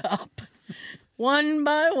ring it up one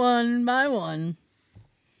by one by one.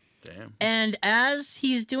 Damn. And as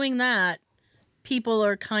he's doing that, people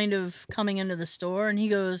are kind of coming into the store and he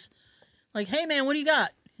goes like, hey man, what do you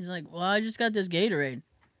got? He's like, well, I just got this Gatorade.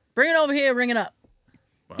 Bring it over here, ring it up.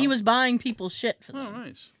 Wow. He was buying people's shit for them. Oh,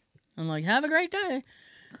 nice. I'm like, have a great day.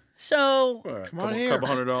 So What, Come on couple, here. couple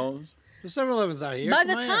 $100. The 7-Eleven's out here. by Come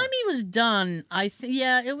the on time here. he was done,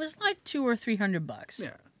 it was like $200 or $300. Yeah.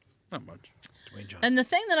 Not much. Dwayne Johnson. And the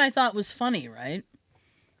thing that I thought was funny, right,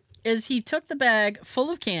 is he took the bag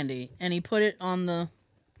full of candy and he put it on the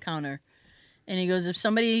counter. And he goes, if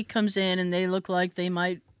somebody comes in and they look like they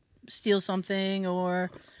might steal something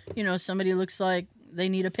or, you know, somebody looks like they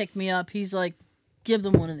need a pick-me-up, he's like, give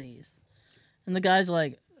them one of these. And the guy's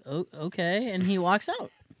like, oh, okay. And he walks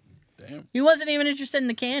out. Damn. He wasn't even interested in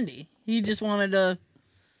the candy. He just wanted to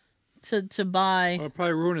buy. Well, it'll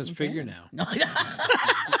probably ruin his figure now. No.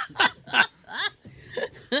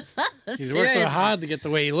 He's worked so hard to get the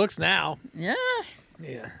way he looks now. Yeah.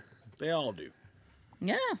 Yeah. They all do.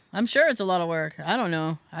 Yeah. I'm sure it's a lot of work. I don't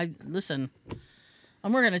know. Listen.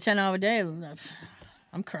 I'm working a 10-hour day.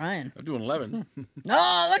 I'm crying. I'm doing 11.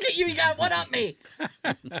 Oh, look at you. You got one up me.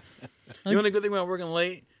 The only good thing about working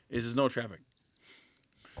late is there's no traffic.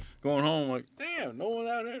 Going home, like, damn, no one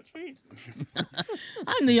out there. Sweet.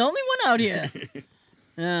 I'm the only one out here.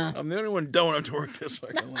 Yeah. I'm the only one don't have to work this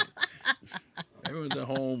fucking late. Everyone's at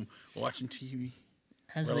home watching TV.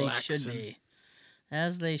 As relaxing. they should be.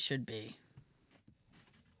 As they should be.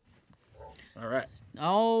 All right.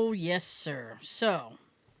 Oh, yes, sir. So,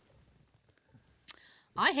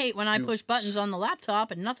 I hate when I push buttons on the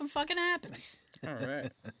laptop and nothing fucking happens. All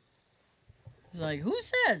right. It's like, who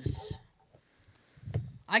says?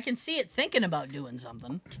 I can see it thinking about doing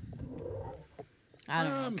something. I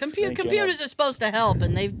don't know. I'm Computers are supposed to help,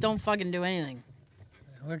 and they don't fucking do anything.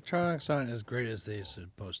 Electronics aren't as great as they're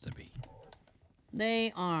supposed to be.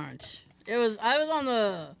 They aren't. I was on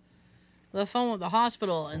the phone with the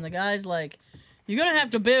hospital, and the guy's like, "You're gonna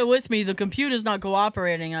have to bear with me. The computer's not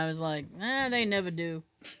cooperating." I was like, they never do.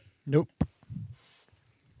 Nope.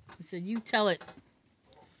 He said, "You tell it."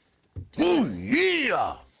 Oh,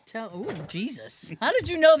 yeah! Oh, Jesus. How did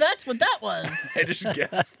you know that's what that was? I just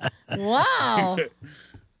guessed. Wow.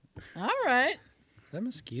 All right. Is that a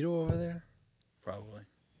mosquito over there? Probably.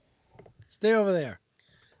 Stay over there.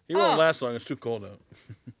 He won't last long. It's too cold out.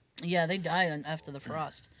 Yeah, they die after the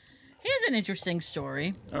frost. Here's an interesting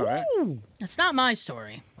story. All right. It's not my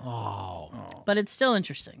story, Oh. but it's still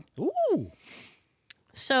interesting. Ooh.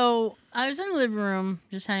 So I was in the living room,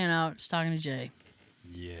 just hanging out, just talking to Jay.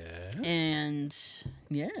 Yeah. And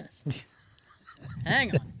yes.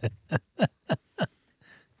 Hang on.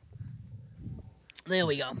 There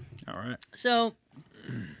we go. All right. So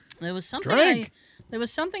there was something Drink. there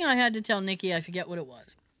was something I had to tell Nikki. I forget what it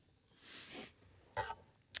was.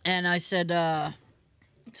 And I said,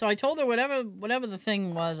 so I told her whatever the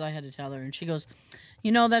thing was I had to tell her, and she goes,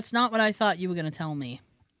 that's not what I thought you were going to tell me.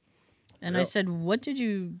 And I Yep. said, what did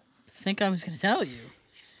you think I was going to tell you?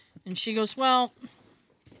 And she goes, well,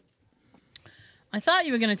 I thought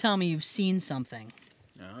you were going to tell me you've seen something.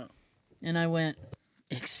 Yeah. And I went,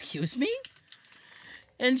 excuse me?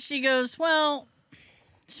 And she goes, well,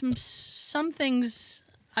 some things,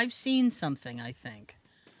 I've seen something, I think.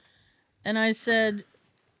 And I said,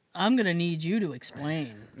 I'm going to need you to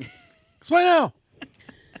explain. Explain now.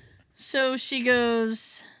 So she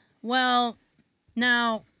goes, well,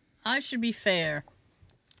 now, I should be fair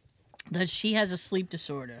that she has a sleep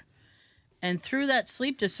disorder. And through that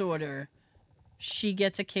sleep disorder, she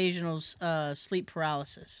gets occasional sleep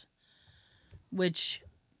paralysis, which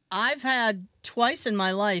I've had twice in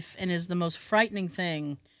my life and is the most frightening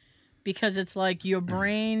thing because it's like your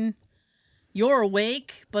brain, you're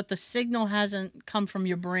awake, but the signal hasn't come from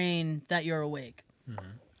your brain that you're awake. Mm-hmm.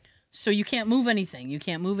 So you can't move anything. You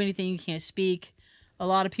can't move anything. You can't speak. A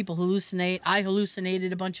lot of people hallucinate. I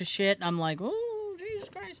hallucinated a bunch of shit. I'm like, oh, Jesus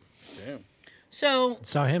Christ. Damn. So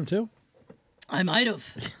Saw him too. I might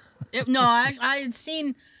have. I had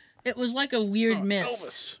seen, it was like a weird Saw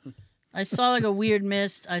mist. Elvis. I saw like a weird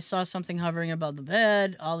mist. I saw something hovering above the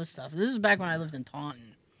bed, all this stuff. This is back when I lived in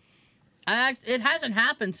Taunton. It hasn't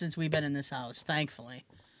happened since we've been in this house, thankfully.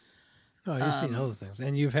 Oh, you've seen other things,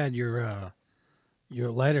 and you've had your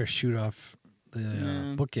lighter shoot off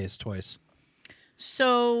the bookcase twice.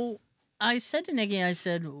 So I said to Nikki, I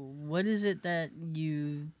said, what is it that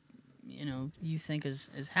you think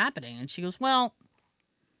is happening? And she goes, well,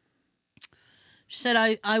 she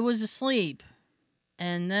said, I was asleep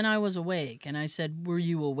and then I was awake. And I said, were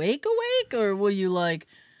you awake, or were you like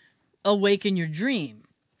awake in your dream?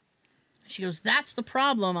 She goes, that's the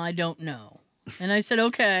problem. I don't know. And I said,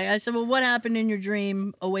 okay. I said, well, what happened in your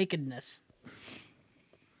dream awakenedness?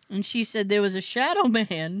 And she said, there was a shadow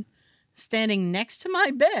man standing next to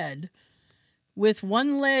my bed with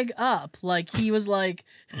one leg up, like he was like...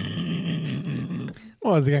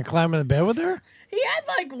 What, is he going to climb in the bed with her? He had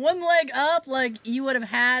like one leg up, like you would have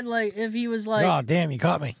had, like if he was like... Oh, damn, you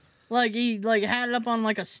caught me. Like he like had it up on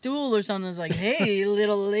like a stool or something. It's like, hey,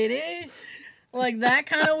 little lady. Like that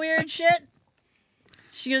kind of weird shit.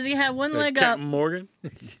 She goes, he had one leg Captain up. Morgan.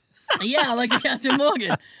 Yeah, like a Captain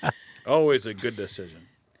Morgan. Always a good decision.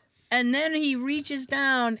 And then he reaches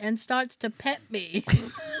down and starts to pet me.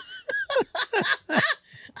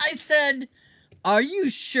 I said, are you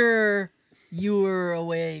sure you were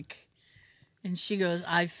awake? And she goes,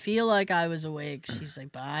 I feel like I was awake. She's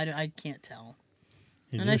like, but I can't tell.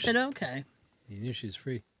 And I said, okay. You knew she was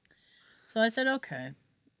free. So I said, okay.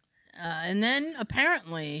 And then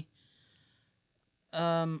apparently,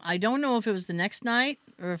 I don't know if it was the next night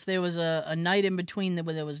or if there was a night in between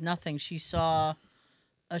where there was nothing. She saw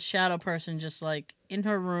a shadow person just like in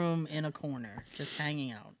her room in a corner, just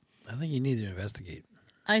hanging out. I think you need to investigate.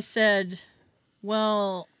 I said,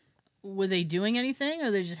 well, were they doing anything or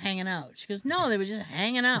were they just hanging out? She goes, no, they were just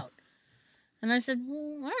hanging out. And I said,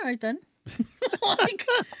 well, all right then. like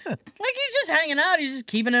he's just hanging out. He's just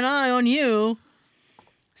keeping an eye on you.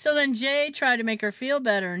 So then Jay tried to make her feel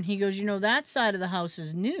better, and he goes, that side of the house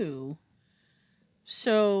is new.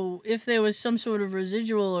 So if there was some sort of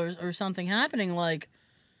residual or something happening, like,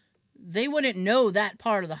 they wouldn't know that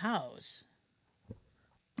part of the house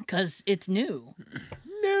because it's new.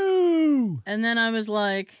 No. And then I was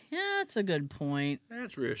like, yeah, that's a good point.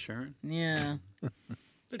 That's reassuring. Yeah.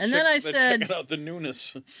 Then I said, checking out the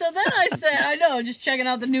newness. So then I said, I know, just checking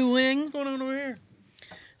out the new wing. What's going on over here?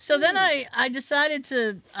 So then I decided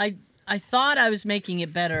to, I thought I was making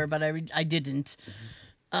it better, but I didn't.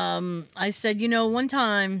 I said, one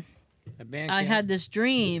time I had this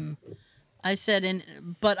dream. I said,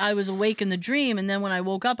 but I was awake in the dream, and then when I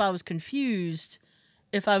woke up, I was confused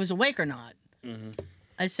if I was awake or not. Mm-hmm.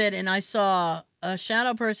 I said, and I saw a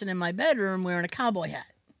shadow person in my bedroom wearing a cowboy hat.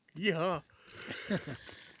 Yeah.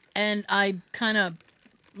 And I kind of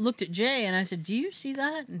looked at Jay, and I said, do you see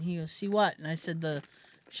that? And he goes, see what? And I said, the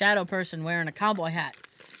shadow person wearing a cowboy hat.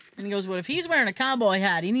 And he goes, well, if he's wearing a cowboy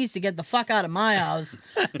hat, he needs to get the fuck out of my house.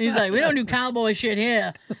 He's like, we don't do cowboy shit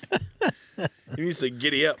here. He needs to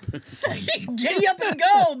giddy up. Giddy up and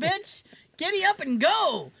go, bitch. Giddy up and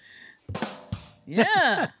go.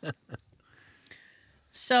 Yeah.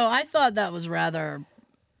 So I thought that was rather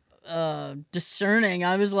discerning.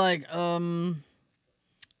 I was like, no,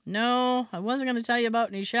 I wasn't going to tell you about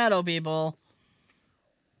any shadow people.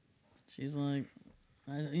 She's like,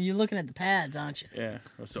 you're looking at the pads, aren't you? Yeah,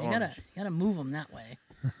 that's the you orange. You gotta move them that way.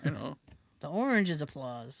 I know. The orange is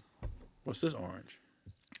applause. What's this orange?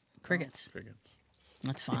 Crickets. Crickets.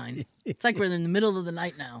 That's fine. It's like we're in the middle of the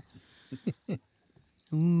night now.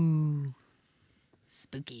 Ooh.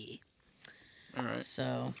 Spooky. All right.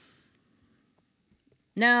 So.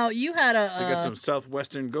 Now, you had a... I got some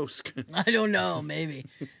southwestern ghosts. I don't know, maybe.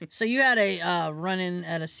 So you had a run-in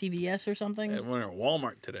at a CVS or something? I went at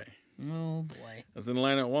Walmart today. Oh, boy. I was in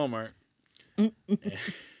line at Walmart.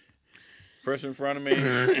 Person in front of me.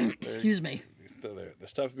 Excuse me. The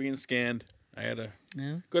stuff's being scanned. I had a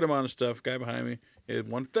Yeah. good amount of stuff. Guy behind me, he had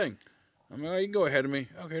one thing. I'm like, oh, you can go ahead of me.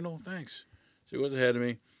 Okay, no, thanks. So he goes ahead of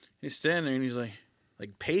me. He's standing there, and he's like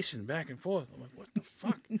pacing back and forth. I'm like, what the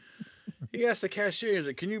fuck? He asked the cashier, he's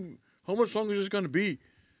like, how much longer is this going to be?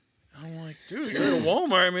 I'm like, dude, you're at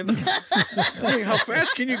Walmart. I mean, how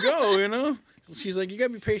fast can you go, She's like, you got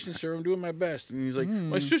to be patient, sir. I'm doing my best. And he's like,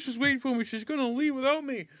 my sister's waiting for me. She's going to leave without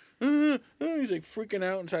me. He's like freaking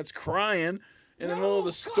out and starts crying in the middle of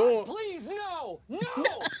the store. Please, no! No!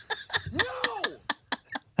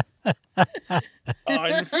 I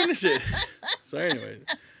didn't finish it. So anyway,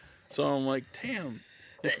 I'm like, damn.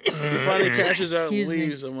 He finally cashes out and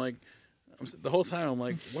leaves. I'm like, the whole time I'm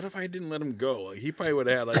like, what if I didn't let him go? Like, he probably would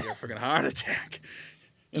have had like a freaking heart attack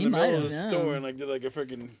in the middle of the store and did like a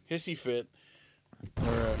freaking hissy fit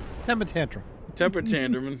or a Temper tantrum.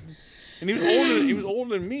 and he was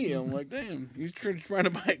older than me. I'm like, damn, he was trying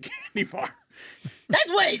to buy a candy bar. That's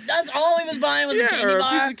all he was buying was a candy or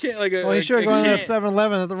bar? A piece of candy, He should have gone to that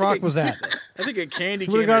 7-Eleven that The Rock was at. I think a candy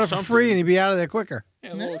cane. Would have got or it for something. free and he'd be out of there quicker.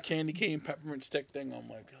 Yeah, a little candy cane peppermint stick thing. I'm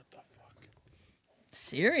like, what the fuck?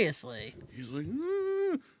 Seriously. He's like,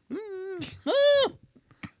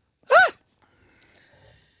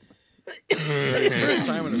 His first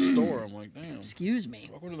time in a store, I'm like, damn. Excuse me.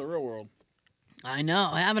 Welcome to the real world. I know.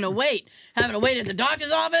 Having to wait at the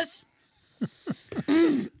doctor's office.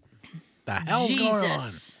 The hell's going on?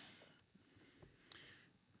 Jesus.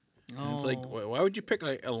 And it's like, why would you pick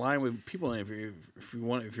like a line with people in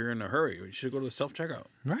if you're in a hurry? You should go to the self checkout.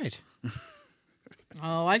 Right.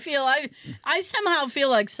 Oh, I somehow feel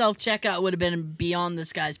like self-checkout would have been beyond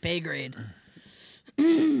this guy's pay grade.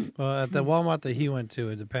 Well, at the Walmart that he went to,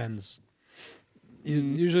 it depends.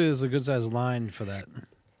 Usually there's a good sized line for that.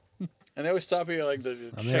 And they always stop you like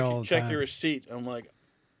to check your receipt. I'm like,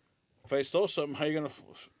 if I stole something, how are you gonna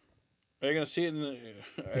see it?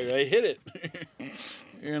 I hit it.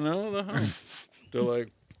 They're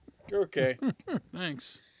like, you're okay.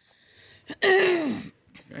 Thanks.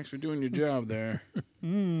 Thanks for doing your job there.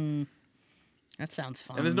 That sounds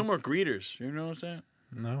fun. And there's no more greeters. You notice that?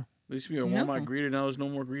 No. There used to be a Walmart greeter. Now there's no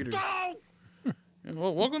more greeters.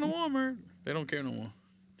 Well, welcome to Walmart. They don't care no more.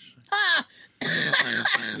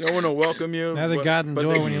 No one will welcome you. Now the garden door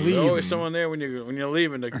when you leave. There's always someone there when you're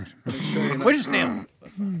leaving to make sure you're not. Where's your stamp?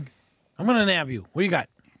 I'm gonna nab you. What do you got?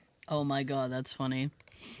 Oh my god, that's funny.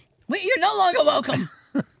 Wait, you're no longer welcome.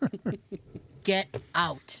 Get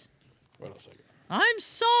out. What else I got? I'm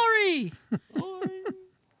sorry.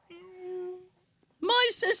 My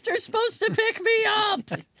sister's supposed to pick me up.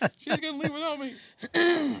 She's gonna leave without me.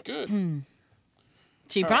 Good.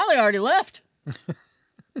 She probably already left.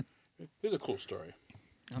 Here's a cool story.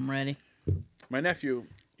 I'm ready. My nephew,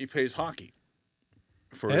 he plays hockey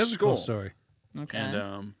for That his is a school, cool story. Okay.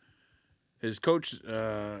 and his coach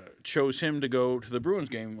chose him to go to the Bruins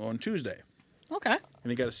game on Tuesday, Okay.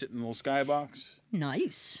 and he got to sit in the little skybox,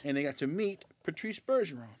 Nice. and they got to meet Patrice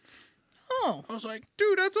Bergeron. Oh, I was like,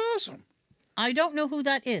 dude, that's awesome. I don't know who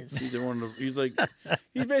that is. He's one of the,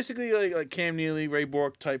 he's basically like Cam Neely, Ray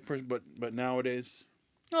Bork type person, but nowadays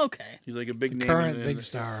Okay. he's like a big name, Current in big the-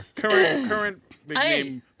 star. current big Hey.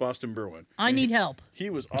 name Boston Bruin. I need help. He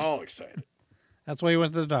was all excited. That's why you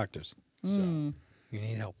went to the doctors. Mm. You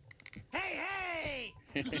need help.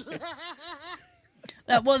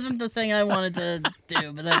 That wasn't the thing I wanted to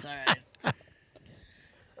do, but that's all right.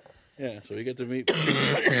 Yeah, so he got to meet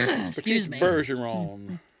Excuse Patrice me.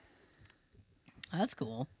 Bergeron. That's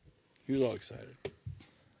cool. He was all excited.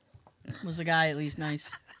 Was the guy at least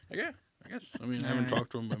nice? I guess. I mean, I haven't Alright.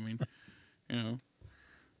 talked to him, but I mean, you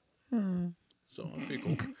know. So that's pretty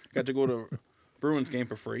cool. Got to go to Bruins game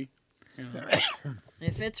for free. You know.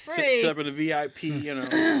 If it's Sit free. up in a VIP, you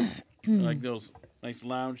know, like those nice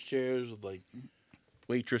lounge chairs with like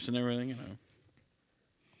waitress and everything, you know.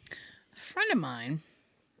 A friend of mine.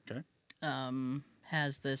 Okay.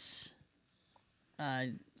 Has this.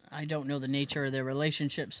 I don't know the nature of their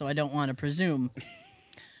relationship, so I don't want to presume.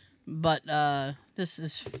 But this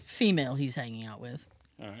is female he's hanging out with.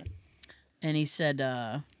 All right. And he said,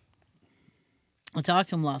 I talked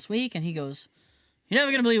to him last week, and he goes, "You're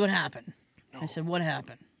never going to believe what happened." I said, "What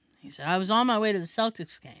happened?" He said, "I was on my way to the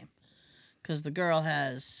Celtics game because the girl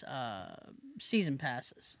has season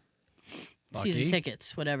passes, season Lucky.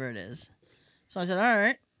 tickets, whatever it is." So I said, "All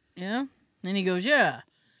right, yeah." And he goes, "Yeah."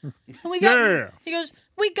 And we got, Yeah. He goes,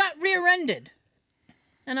 "We got rear-ended."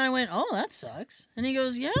 And I went, "Oh, that sucks." And he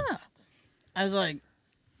goes, "Yeah." I was like,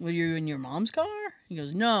 "Were you in your mom's car?" He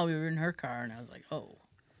goes, "No, we were in her car." And I was like, "Oh,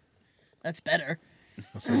 that's better."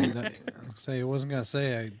 Say it wasn't gonna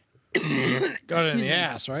say I got it in Excuse the me.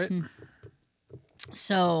 ass, right?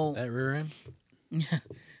 So, That rear end.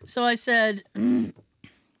 so I said,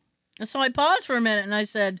 so I paused for a minute and I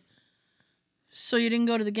said, "So you didn't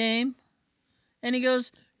go to the game?" And he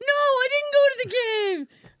goes, "No, I didn't go to the game."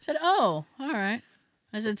 I said, "Oh, all right."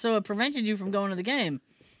 I said, "So it prevented you from going to the game?"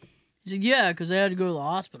 He said, "Yeah, because I had to go to the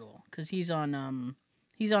hospital because he's on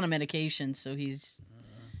a medication, so he's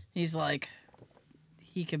like,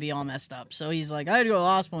 he could be all messed up. So he's like, I had to go to the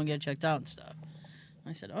hospital and get checked out and stuff."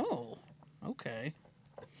 I said, "Oh, okay."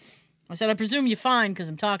 I said, "I presume you're fine because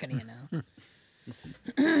I'm talking to you now."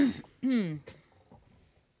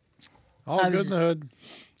 All I was good in the hood.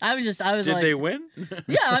 I was Did like, they win?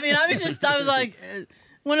 yeah, I mean, I was like,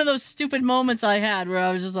 one of those stupid moments I had where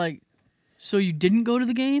I was just like, "So you didn't go to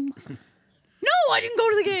the game?" "No, I didn't go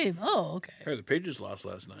to the game." "Oh, okay." I heard the Patriots lost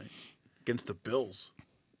last night against the Bills.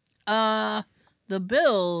 The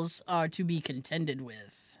Bills are to be contended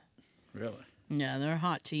with. Really? Yeah, they're a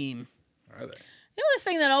hot team. Are they? The other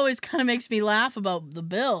thing that always kind of makes me laugh about the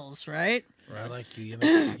Bills, right, I like you.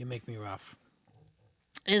 You make me rough.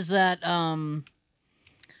 is that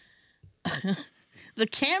the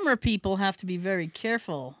camera people have to be very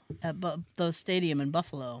careful at the stadium in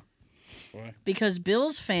Buffalo. Why? Because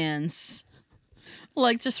Bills fans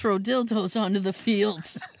like to throw dildos onto the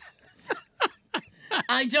fields.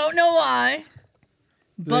 I don't know why,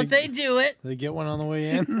 but they do it, They get one on the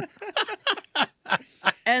way in.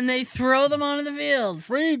 and they throw them onto the field.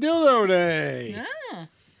 Free dildo day. Ah.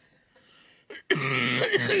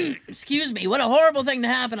 Excuse me, what a horrible thing to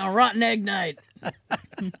happen on Rotten Egg Night. I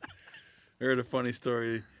heard a funny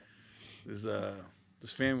story. This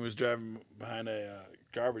family was driving behind a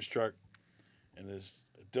garbage truck, and this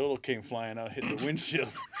dildo came flying out, hit the windshield,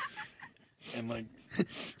 and like,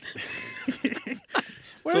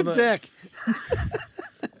 What So a the- dick.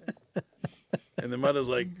 and the mother's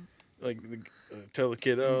like, tell the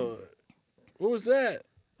kid, "Oh, what was that?"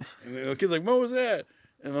 And the kid's like, "What was that?"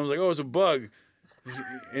 And I was like, "Oh, it's a bug."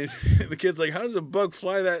 And the kid's like, "How does a bug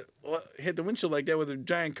hit the windshield like that with a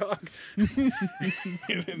giant cock?" And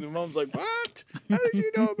the mom's like, "What? How did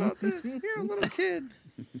you know about this? You're a little kid."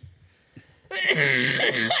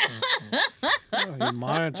 Oh, you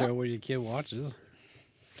monitor what your kid watches.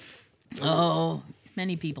 Oh,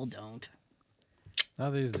 many people don't.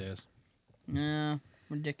 Not these days. Yeah,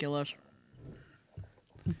 ridiculous.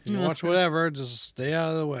 You watch whatever, just stay out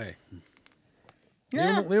of the way.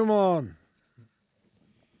 Yeah, Leave them alone.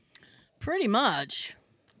 pretty much.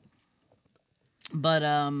 But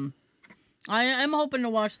I am hoping to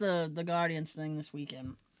watch the Guardians thing this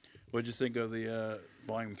weekend. What'd you think of the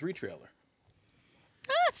Volume 3 trailer?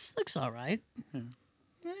 That looks all right. Yeah.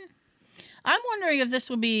 I'm wondering if this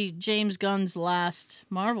will be James Gunn's last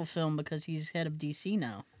Marvel film because he's head of DC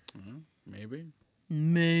now. Maybe.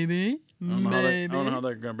 Maybe. I don't know how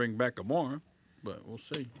they're going to bring back Gamora, but we'll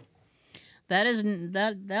see.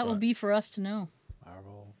 That will be for us to know.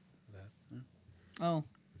 Marvel. Oh,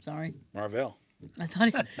 sorry. Marvel. I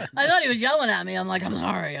thought he was yelling at me. I'm like, I'm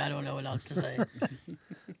sorry. I don't know what else to say.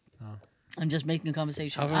 I'm just making a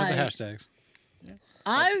conversation. How about the hashtags?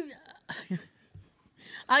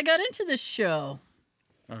 I got into this show.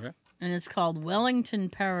 Okay. And it's called Wellington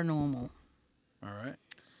Paranormal. All right.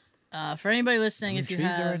 For anybody listening, I'm if you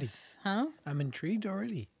intrigued have, already. huh? I'm intrigued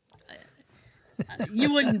already.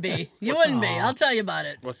 You wouldn't be. You wouldn't be. I'll tell you about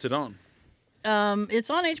it. What's it on? It's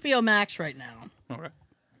on HBO Max right now. Okay.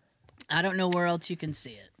 I don't know where else you can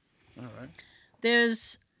see it. All right.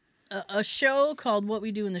 There's a show called What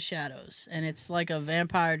We Do in the Shadows, and it's like a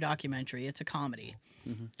vampire documentary. It's a comedy,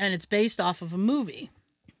 and it's based off of a movie.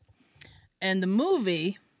 And the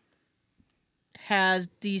movie has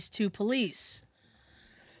these two police.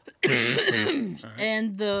 Right.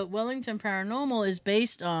 And the Wellington Paranormal is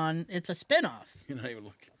based on, it's a spinoff. You're not even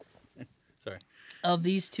looking. Sorry. Of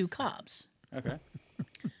these two cops. Okay.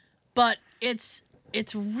 But it's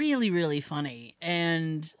really, really funny.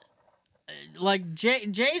 And like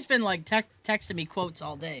Jay's been like texting me quotes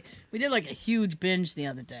all day. We did like a huge binge the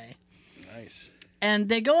other day. Nice. And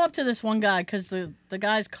they go up to this one guy because the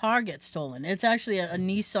guy's car gets stolen. It's actually a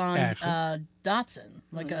Nissan Datsun,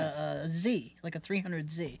 like a Z, like a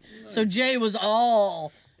 300Z. Nice. So Jay was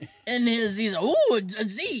all in his, he's like, ooh, a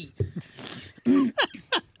Z.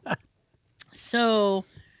 So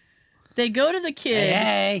they go to the kid.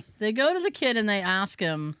 Hey. They go to the kid and they ask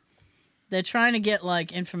him. They're trying to get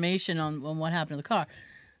like information on what happened to the car.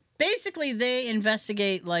 Basically, they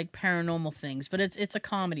investigate like paranormal things, but it's a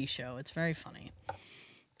comedy show. It's very funny.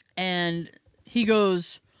 And he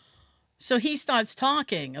goes, so he starts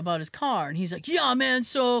talking about his car, and he's like, yeah, man,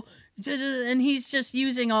 so, and he's just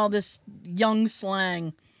using all this young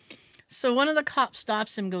slang. So one of the cops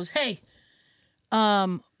stops him and goes, hey,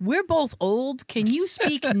 we're both old. Can you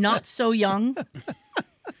speak not so young?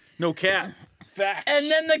 No cap. Facts.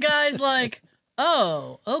 And then the guy's like,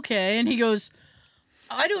 oh, okay. And he goes,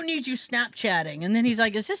 I don't need you Snapchatting. And then he's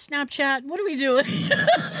like, is this Snapchat? What are we doing?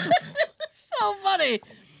 It's so funny.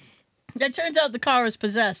 It turns out the car is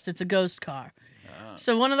possessed. It's a ghost car.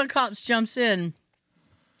 So one of the cops jumps in,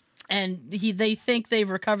 and they think they've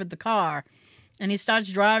recovered the car, and he starts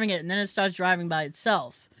driving it, and then it starts driving by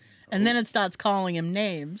itself. And then it starts calling him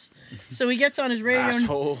names. So he gets on his radio.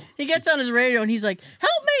 Asshole. He gets on his radio and he's like,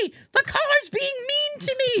 help me! The car's being mean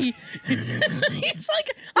to me! He's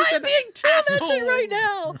like, I'm being tormented asshole. right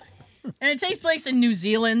now! And it takes place in New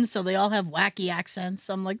Zealand, so they all have wacky accents.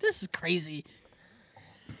 I'm like, this is crazy.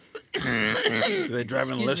 Do they drive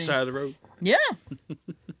on the left side of the road? Yeah.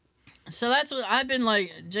 So that's what I've been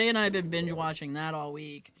like, Jay and I have been binge watching that all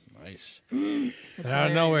week. Nice. It's Out of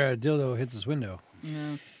hilarious. nowhere, a dildo hits his window.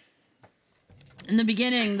 Yeah. In the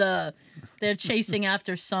beginning, they're chasing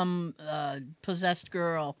after some possessed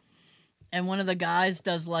girl, and one of the guys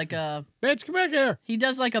does like a Bitch, come back here. he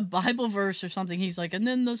does like a Bible verse or something. He's like, and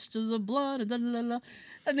then the blood,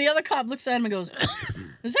 and the other cop looks at him and goes,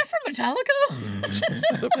 "Is that from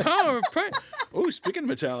Metallica?" The power of prayer. Oh, speaking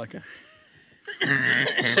of Metallica,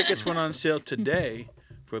 tickets went on sale today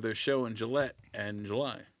for their show in Gillette in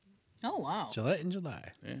July. Oh wow! Gillette in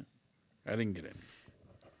July. Yeah, I didn't get in.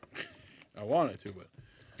 I wanted to, but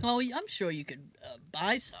Oh, I'm sure you could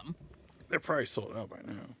buy some. they're probably sold out by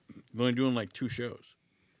now. They're only doing like 2 shows.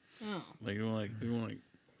 Oh. They're doing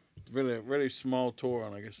really really small tour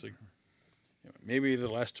on, I guess, like maybe the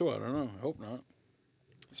last tour. I don't know. I hope not.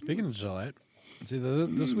 Speaking of Gillette, it's either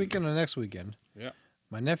this weekend or next weekend. Yeah.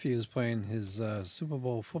 My nephew is playing his Super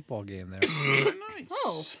Bowl football game there. Nice.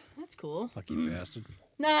 Oh, that's cool. Lucky bastard.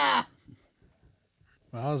 Nah.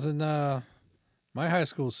 When I was in my high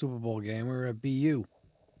school Super Bowl game, we were at BU.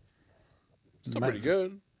 Still pretty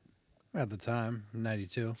good. At the time,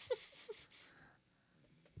 92.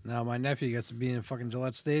 Now my nephew gets to be in fucking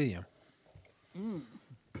Gillette Stadium.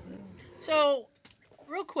 So,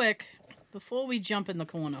 real quick, before we jump in the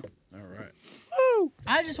corner, All right.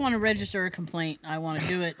 I just want to register a complaint. I want to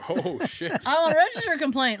do it. Oh shit. I want to register a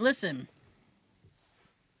complaint. Listen.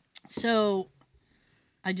 So,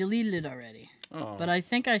 I deleted it already, Oh, but I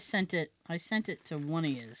think I sent it. I sent it to one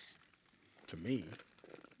of his. to me.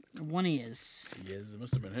 One of his. Yes, it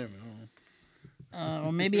must have been him. I don't know.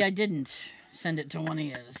 Or maybe I didn't send it to one of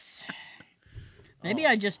his. Maybe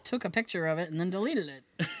I just took a picture of it and then deleted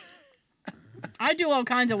it. I do all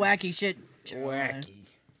kinds of wacky shit. Joe.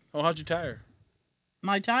 Oh, how'd you tire?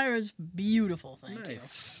 My tire is beautiful, thank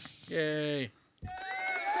Nice. Yay. you.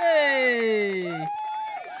 Hey!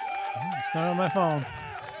 It's not on my phone.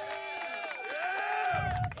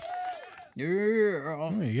 Yeah.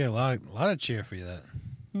 Oh, you get a lot of cheer for you that.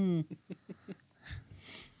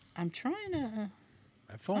 I'm trying to.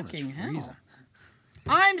 My phone Fucking is hell. freezing.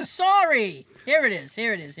 I'm sorry. Here it is.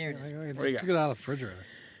 Here it is. Here it is. What do you Took it out of the refrigerator.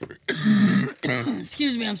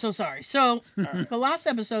 Excuse me. I'm so sorry. So, the last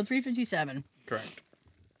episode, 357, Correct.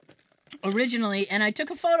 originally, and I took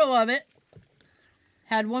a photo of it,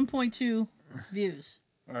 had 1.2 views.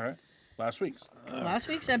 All right. Last week's. Last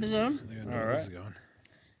week's episode. I think I know All where this right. is going.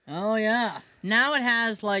 Oh, yeah. Now it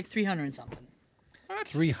has like 300 and something.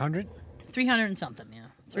 300? 300 and something, yeah.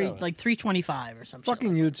 Really? Like 325 or something.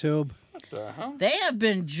 Fucking YouTube. What the hell? They have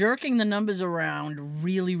been jerking the numbers around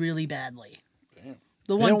really, really badly. Damn.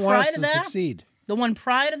 The They one don't want prior us to to that, succeed. the one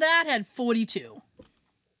prior to that had 42.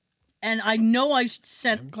 And I know I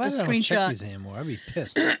sent I'm a glad I don't check screenshot, these anymore. I'd be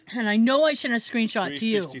pissed. and I know I sent a screenshot to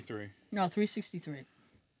you. 363. No, 363.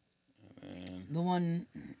 And The one,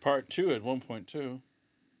 part 2 at 1.2.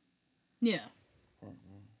 yeah.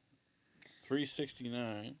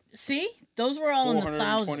 369. See, those were all in the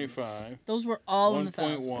thousands. 425. Those were all in the 1.1.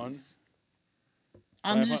 thousands.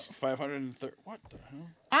 I'm just, 530. What the hell?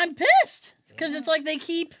 I'm pissed because it's like they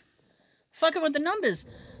keep fucking with the numbers.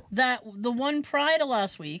 That the one prior to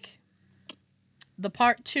last week, the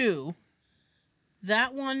part 2,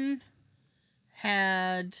 that one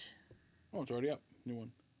had. Oh, it's already up. New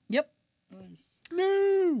one. Yep. Nice.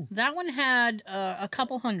 No. That one had a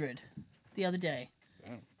couple hundred the other day,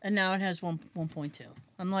 Damn. and now it has 1.2.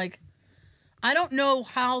 I'm like, I don't know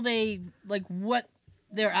how they like what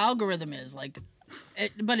their algorithm is like,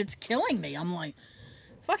 but it's killing me. I'm like,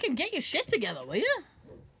 fucking get your shit together, will you?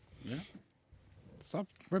 Yeah. Stop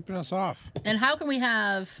ripping us off. And how can we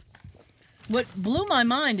have? What blew my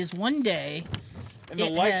mind is one day. And the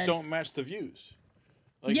It likes had- don't match the views.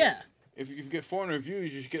 Like, Yeah. If you get 400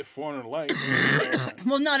 views, you should get 400 likes.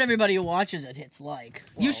 Well, not everybody who watches it hits like.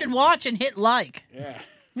 You Well- should watch and hit like. Yeah.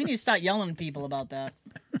 We need to start yelling at people about that.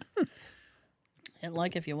 Hit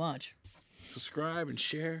like if you watch. Subscribe and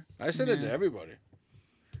share. I said it to everybody.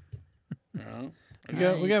 You know?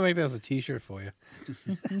 We gotta make that as a T-shirt for you.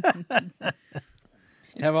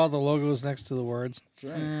 Have all the logos next to the words.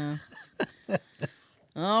 That's right.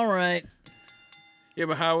 All right. Yeah,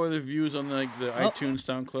 but how are the views on the Oh. iTunes,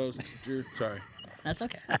 SoundCloud? Sorry. That's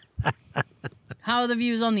okay. How are the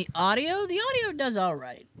views on the audio? The audio does all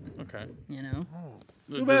right, Okay. you know.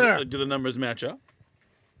 Do better. Do the numbers match up?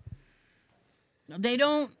 They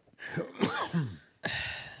don't.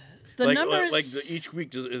 The like, numbers. each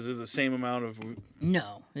week is it the same amount of?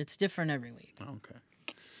 No, it's different every week. Oh,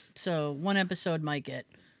 okay. So one episode might get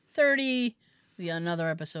 30, another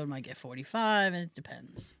episode might get 45, and it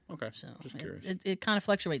depends. Okay. So Just curious. it kind of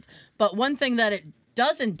fluctuates. But one thing that it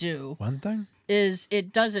doesn't do One thing? is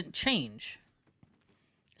it doesn't change.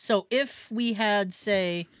 So if we had,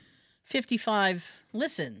 say, 55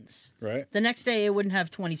 listens, Right. the next day it wouldn't have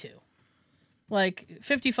 22. Like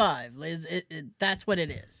 55, that's what it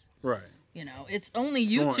is. Right. You know, it's only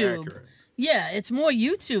It's more YouTube. accurate. Yeah, it's more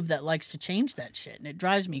YouTube that likes to change that shit, and it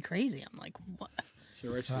drives me crazy. I'm like, what? So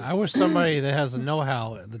right to the- I wish somebody that has the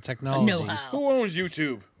know-how, the technology. Know-how. Who owns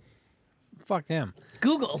YouTube? Fuck him.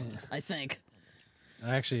 Google, I think.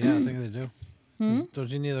 Actually, yeah, I think they do. Don't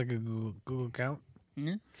you need like a Google account?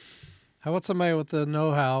 Yeah. How about somebody with the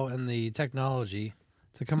know-how and the technology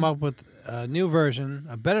to come up with a new version,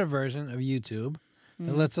 a better version of YouTube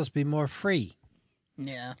that lets us be more free?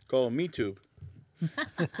 Yeah. Call MeTube.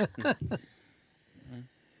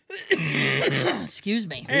 Excuse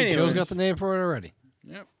me. Anyways. Joe's got the name for it already.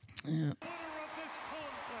 Yep. Yeah.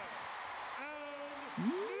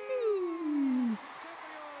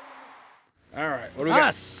 All right. What do we got?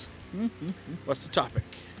 Us, What's the topic?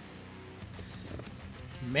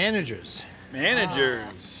 managers.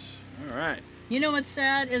 Managers. All right. You know what's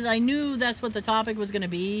sad is I knew that's what the topic was going to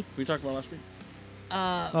be. We talked about last week.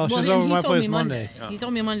 Oh, she's well, over he my told place me Monday. Oh. He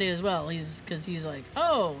told me Monday as well. Because he's like,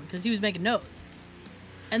 oh, because he was making notes.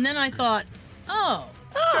 And then I thought,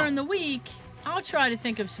 during the week, I'll try to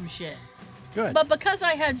think of some shit. Good. But because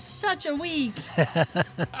I had such a week,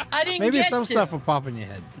 I didn't Maybe get some to. stuff will pop in your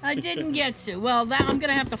head. I didn't get to. Well, that I'm going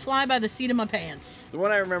to have to fly by the seat of my pants. The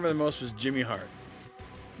one I remember the most was Jimmy Hart.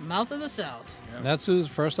 Mouth of the South. Yeah. That's who's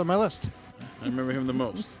first on my list. I remember him the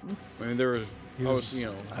most. I mean, there was, He was-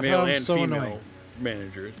 I male found him and so female annoying.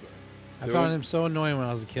 managers. But I the found one- him so annoying when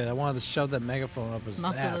I was a kid. I wanted to shove that megaphone up his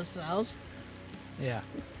Mouth of the ass. South. Yeah,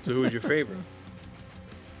 So who was your favorite?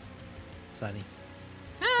 Sonny.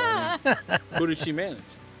 Ah! Who did she manage?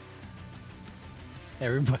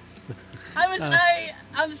 Everybody.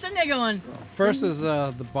 I'm sitting there going, First is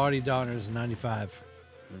the Body Donners in '95,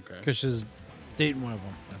 Okay. because she was dating one of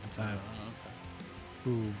them at the time,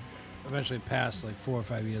 who eventually passed like 4 or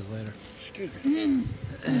 5 years later. Excuse me.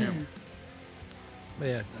 But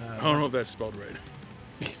yeah, I don't know if that's spelled right.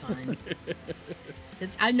 it's fine.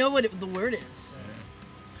 I know what the word is.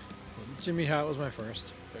 Jimmy Hart was my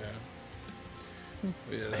first. Yeah.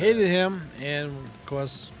 I hated him, and of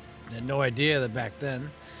course, I had no idea that back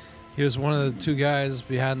then he was one of the two guys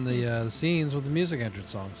behind the scenes with the music entrance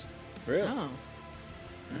songs. Really? Oh.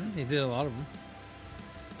 He did a lot of them.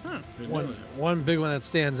 Huh. Didn't know that. One big one that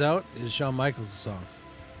stands out is Shawn Michaels' song.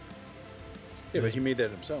 Yeah, but he made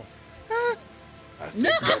that himself. I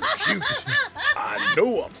think I'm cute. I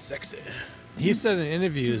know I'm sexy. He said in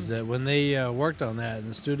interviews that when they worked on that in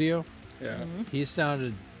the studio, Yeah. he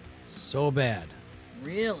sounded so bad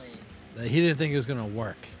Really? that he didn't think it was going to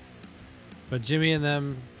work. But Jimmy and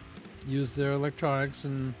them used their electronics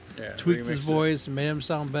and Yeah. tweaked his remixed it. voice and made him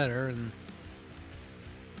sound better. And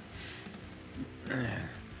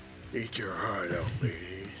Eat your heart out,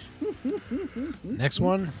 ladies. next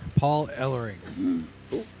one, Paul Ellering.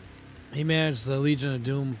 Ooh. He managed the Legion of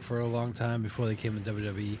Doom for a long time before they came to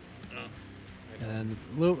WWE. And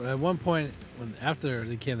at one point, after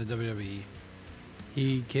they came to WWE,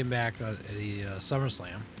 he came back at a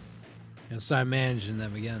SummerSlam and started managing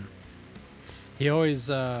them again. He always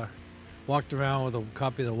walked around with a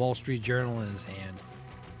copy of the Wall Street Journal in his hand.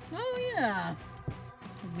 Oh, yeah.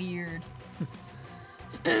 Weird.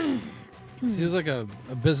 So he was like a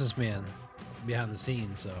businessman behind the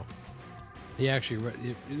scenes, so he actually read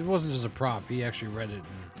it wasn't just a prop. He actually read it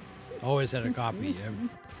and always had a copy.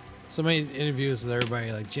 So many interviews with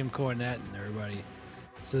everybody, like Jim Cornette and everybody,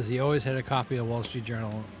 says he always had a copy of Wall Street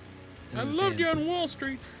Journal. in I his loved hand. you on Wall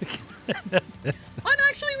Street. I'm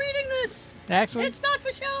actually reading this. Actually, It's not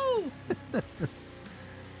for show.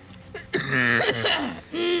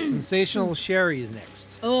 Sensational Sherry is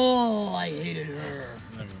next. Oh, I hated her.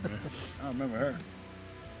 I remember her.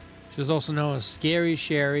 She was also known as Scary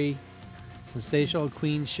Sherry, Sensational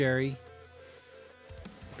Queen Sherry.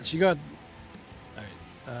 She got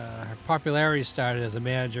her popularity started as a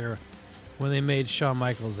manager when they made Shawn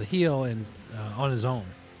Michaels a heel and on his own.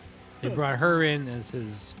 They brought her in as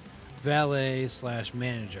his valet /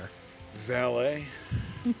 manager. Valet.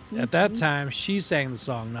 At that time, she sang the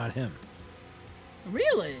song, not him.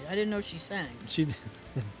 Really? I didn't know she sang. She did,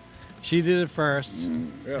 she did it first, Yeah.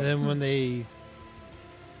 and then when they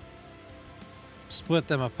split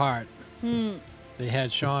them apart, they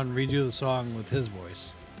had Shawn redo the song with his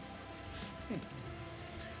voice.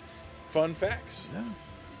 Fun facts. Yeah.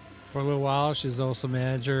 For a little while, she's also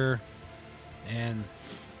manager and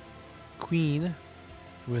queen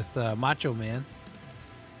with Macho Man.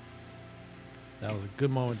 That was a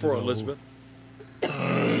good moment For to go. Elizabeth.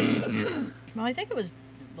 No, I think it was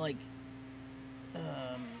like,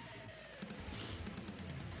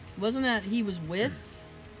 wasn't that he was with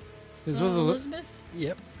He's with Eli- Elizabeth?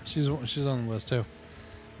 Yep, she's on the list too.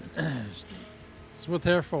 She's with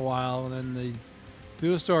her for a while, and then they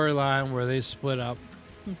do a storyline where they split up.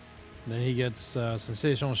 Then he gets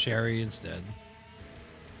Sensational Sherry instead.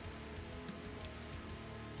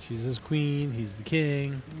 She's his queen. He's the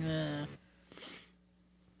king. Yeah.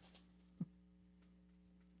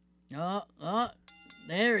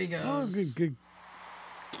 There he goes. Oh, good.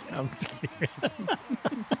 I'm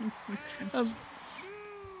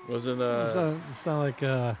Wasn't sound like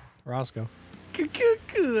Roscoe.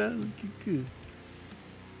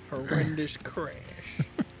 horrendous crash.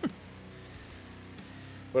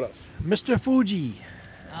 What else? Mr. Fuji.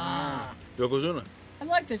 Ah, Yokozuna. I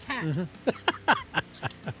liked his hat.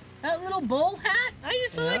 That little bowl hat. I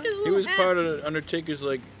used to like his little He was hat. part of Undertaker's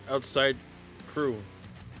like outside crew,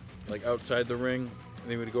 like outside the ring.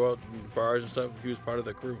 They would go out in bars and stuff. He was part of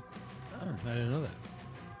the crew. Oh, I didn't know that.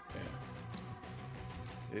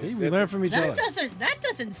 Yeah. See, we learn from each other. That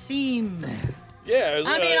doesn't seem. Yeah, it was,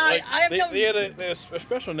 I mean, like, I have they, no- they had a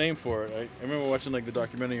special name for it. I remember watching like the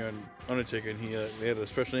documentary on Undertaker, and they had a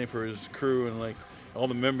special name for his crew, and like all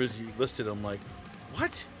the members he listed. I'm like,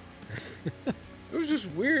 what? It was just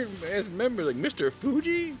weird as member, like Mr.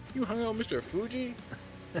 Fuji. You hung out with Mr. Fuji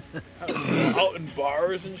out in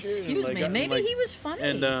bars and shit. Excuse and, me. like, Maybe he was funny.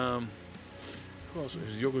 And who else? It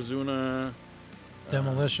was Yokozuna.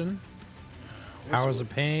 Demolition. Powers of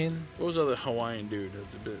Pain. What was the other Hawaiian dude?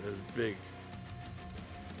 That's big.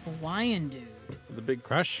 Hawaiian dude. The big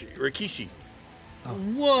Crush. Rikishi.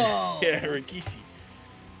 Whoa. Yeah, Rikishi.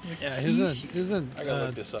 Yeah, he was a I gotta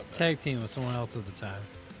look this up. tag team with someone else at the time.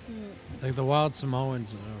 Like the Wild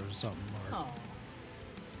Samoans or something. Or,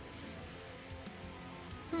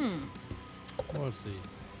 Oh. what was he?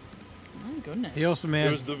 My goodness. He also It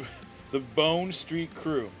managed. was the Bone Street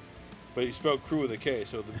Crew, but he spelled crew with a K,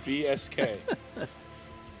 so the BSK.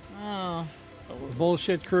 Oh. The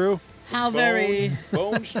Bullshit Crew. How very.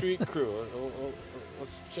 Bone Street Crew.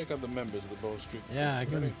 Let's check out the members of the Bone Street Crew. Yeah, I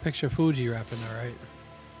can Ready? picture Fuji rapping all right.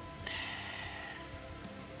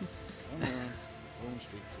 Come on. Bone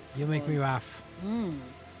Street Crew. You make me laugh. All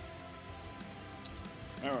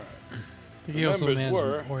right. I think The he also members managed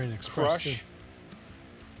were Orient Express. Crush, too.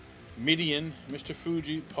 Midian, Mr.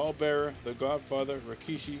 Fuji, Paul Bearer, The Godfather,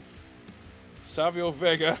 Rikishi, Savio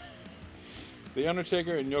Vega, The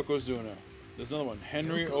Undertaker, and Yokozuna. There's another one.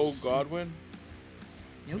 Henry O. Godwin.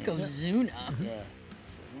 Yokozuna. Yeah.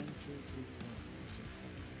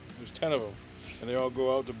 There's 10 of them. And they all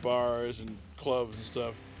go out to bars and clubs and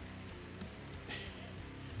stuff.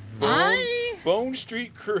 Bone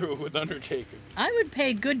Street Crew with Undertaker. I would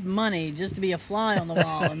pay good money just to be a fly on the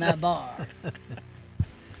wall in that bar.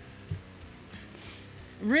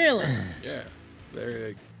 Really? Yeah. They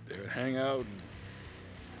would hang out and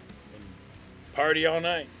party all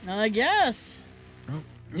night. I guess.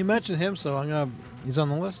 You mentioned him, so he's on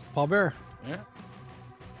the list. Paul Bearer. Yeah.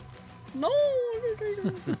 No.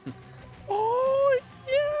 Oh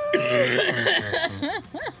yeah.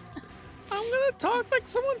 I'm gonna talk like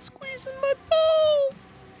someone squeezing my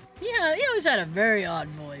balls. Yeah, he always had a very odd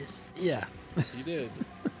voice. Yeah. He did.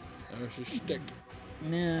 That was his shtick.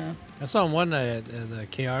 Yeah. I saw him one night at the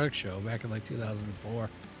Chaotic show back in like 2004.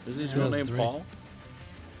 Is his real name 2003. Paul?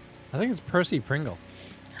 I think it's Percy Pringle.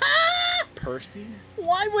 Percy?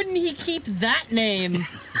 Why wouldn't he keep that name?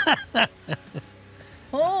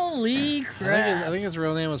 Holy I crap. think his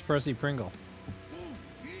real name was Percy Pringle.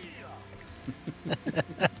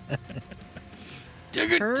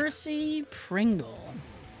 Percy Pringle.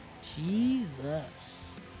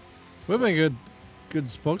 Jesus. Would have been a good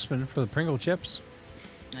spokesman for the Pringle chips.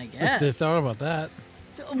 I If they guess. thought about that.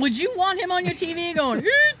 Would you want him on your TV going, eat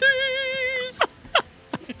these?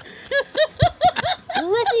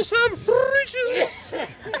 Ruffles have riches!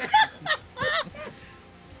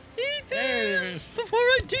 Eat these before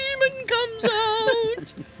a demon comes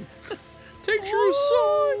out. Takes your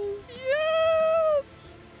soul!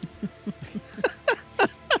 Yes.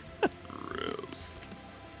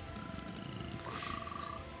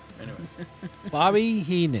 Anyways, Bobby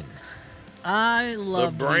Heenan. I the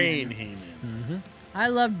love brain Heenan. I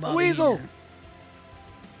loved Bobby Weasel.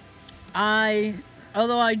 Heenan.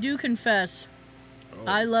 Although I do confess, Oh.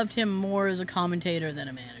 I loved him more as a commentator than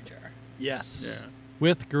a manager. Yes. Yeah.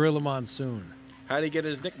 With Gorilla Monsoon. How'd he get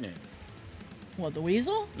his nickname? What, the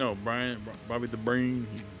Weasel? No, Bobby the Brain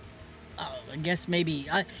Heenan. Oh, I guess maybe.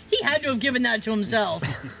 He had to have given that to himself.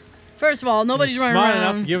 First of all, nobody's running Smart around.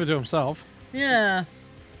 enough to give it to himself. Yeah.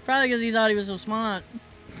 Probably because he thought he was so smart.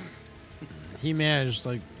 He managed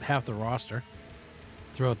like half the roster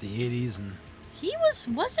throughout the 80s, and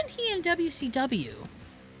Wasn't he in WCW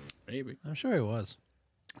Maybe. I'm sure he was.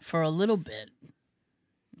 for a little bit?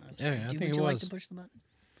 I'm sorry, Yeah, I would think you it like was. to push the button?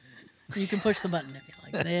 You can push the button if you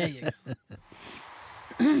like. There you go.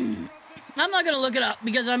 I'm not going to look it up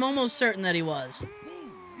because I'm almost certain that he was.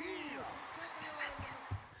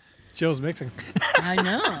 Joe's mixing. I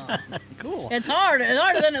know. Cool. It's hard. It's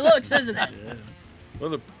harder than it looks, isn't it?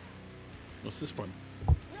 Yeah. What's this one?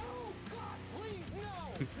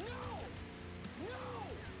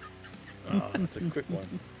 Oh, that's a quick one.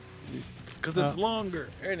 Because it's longer.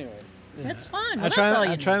 Anyways. It's fun. I Well, try. that's all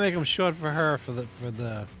I you try to need. make them short for her for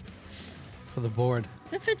the board.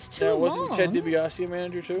 If it's too Yeah, long. wasn't Ted DiBiase a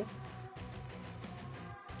manager too?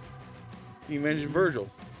 He managed Virgil.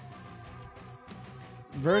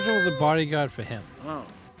 Virgil was a bodyguard for him. Oh.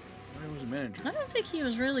 He was a manager. I don't think he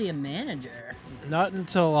was really a manager. Not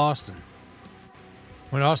until Austin.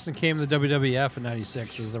 When Austin came to the WWF in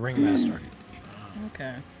 '96 as the ringmaster,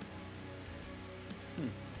 Okay.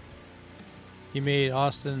 he made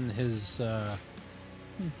Austin his $1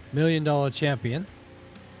 million champion,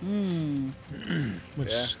 which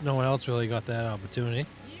Yeah. no one else really got that opportunity.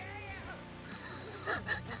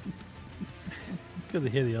 It's good to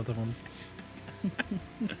hear the other ones.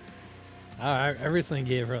 I recently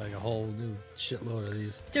gave her like a whole new shitload of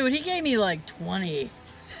these. Dude, he gave me like 20.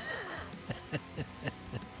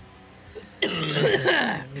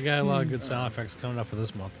 We got a lot of good sound effects coming up for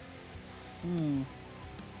this month.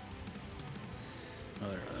 Oh,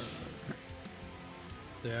 there.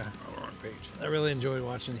 Yeah, Oh, wrong page. I really enjoyed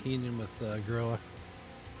watching Heenan with Gorilla.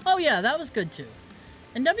 Oh yeah, that was good too.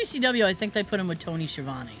 In WCW, I think they put him with Tony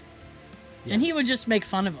Schiavone, Yeah. and he would just make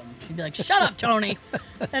fun of him. He'd be like, "Shut up, Tony,"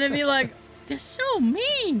 and it'd be like, "They're so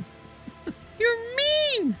mean. You're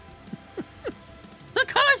mean. The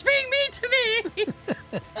car's being mean to me."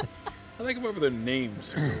 I like about their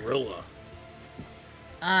names. Gorilla.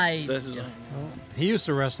 I This is- don't know. Well, he used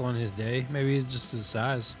to wrestle in his day. Maybe he's just his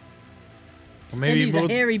size. Or Maybe maybe he's a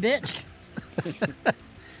hairy bitch.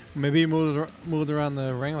 maybe he moved around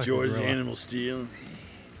the ring like George a gorilla. Animal Steel.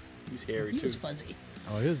 He's hairy He too. was fuzzy.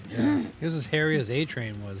 Oh, he was as hairy as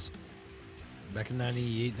A-Train was back in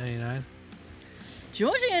 98, 99.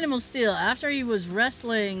 George Animal Steel, after he was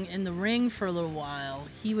wrestling in the ring for a little while,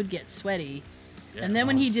 he would get sweaty. Yeah. And then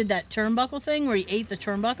when he did that turnbuckle thing where he ate the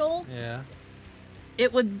turnbuckle, Yeah.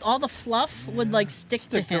 it would all the fluff would like stick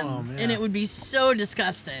to him, and yeah. it would be so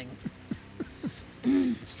disgusting.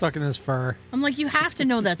 Stuck in his fur. I'm like, you have to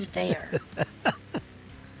know that's there.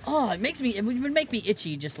 Oh, it would make me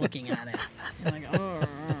itchy just looking at it. I'm like, oh.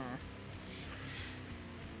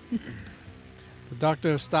 The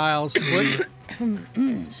Doctor of Styles, Slick.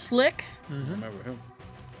 Slick. I remember him.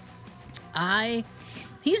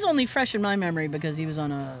 He's only fresh in my memory because he was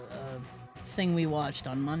on a thing we watched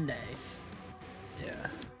on Monday. Yeah.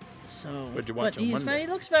 So, What'd you watch but on he's Monday? he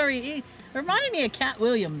looks very. He reminded me of Cat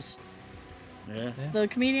Williams, Yeah. the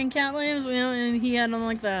comedian Cat Williams. You know, and he had on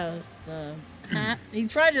like the hat. He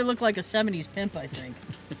tried to look like a '70s pimp, I think.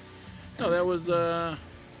 No, that was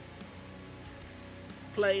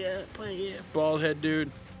player, bald head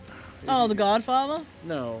dude. Oh, The Godfather.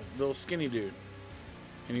 No, the little skinny dude.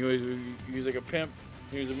 And he was like a pimp.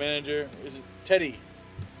 He was a manager. Is it Teddy?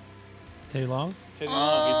 Teddy Long? Teddy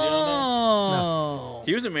Long. Is he on Oh, there?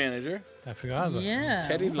 He was a manager. I forgot about yeah.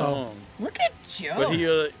 Teddy Long. Look at Joe.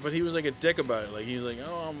 But he was like a dick about it. Like he was like,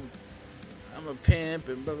 oh, I'm a pimp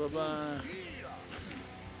and blah blah blah.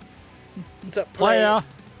 What's up, Player.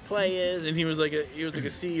 players? And he was like a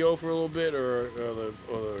CEO for a little bit, or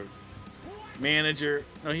the manager.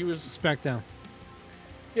 No, he was. SmackDown.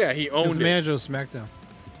 Yeah, he He was owned the it. manager of SmackDown.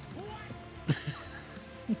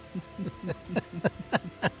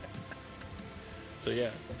 So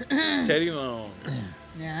yeah, Teddy Long.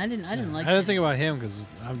 Yeah, I didn't like. I didn't Teddy. think about him because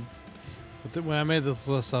when I made this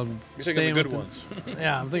list, I'm You're staying thinking the good with ones.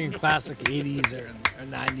 Yeah, I'm thinking classic 80s or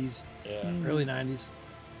 90s, Yeah. early 90s.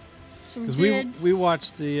 So Because did. we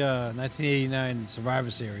watched the 1989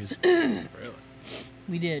 Survivor Series. Really?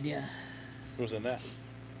 We did, yeah. Who was in that?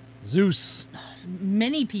 Zeus.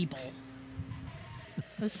 Many people.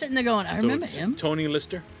 I was sitting there going, I remember him. Tony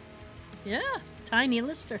Lister. Yeah, Tiny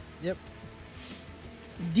Lister. Yep.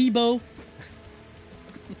 Debo.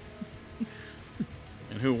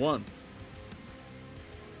 And who won?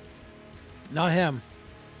 Not him.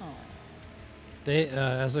 Oh. They,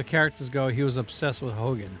 as the characters go, he was obsessed with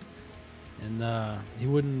Hogan, and he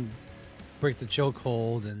wouldn't break the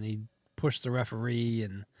chokehold, and he pushed the referee,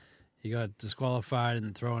 and he got disqualified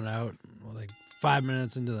and thrown out like 5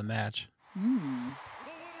 minutes into the match. Hmm.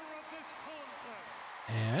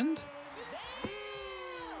 And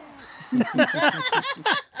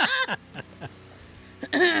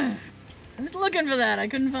I was looking for that. I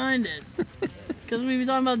couldn't find it. Because we were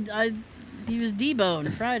talking about he was Debo on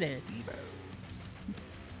Friday.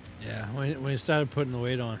 yeah, when he started putting the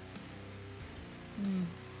weight on,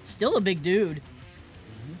 Still a big dude.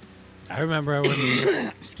 I remember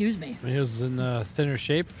when Excuse me. he was in thinner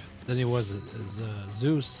shape than he was as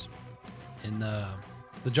Zeus in the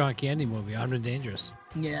John Candy movie, Armed and Dangerous.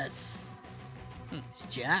 Yes. He's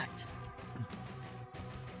jacked.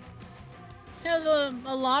 There was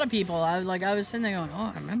a lot of people. I was sitting there going,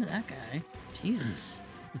 oh, I remember that guy. Jesus.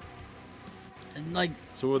 And like,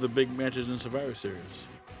 So what were the big matches in Survivor Series?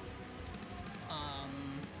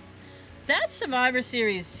 that Survivor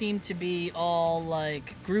Series seemed to be all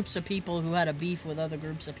like groups of people who had a beef with other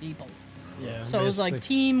groups of people. Yeah. So it was like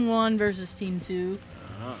Team 1 versus Team 2.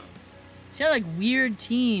 Ah. She had like weird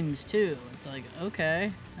teams too. It's like, okay,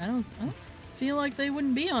 I don't feel like they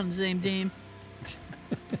wouldn't be on the same team.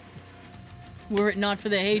 Were it not for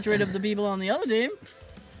the hatred of the people on the other team.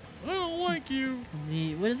 I don't like you.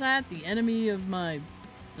 What is that?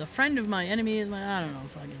 The friend of my enemy is my, I don't know,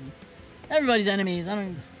 fucking, everybody's enemies. I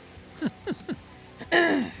don't.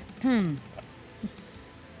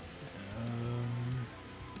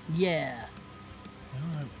 Yeah.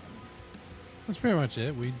 That's pretty much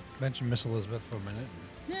it. We mentioned Miss Elizabeth for a minute.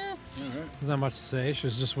 Yeah. All right. There's not much to say. She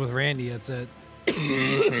was just with Randy. That's it.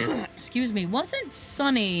 Excuse me. Wasn't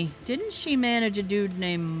Sunny? Didn't she manage a dude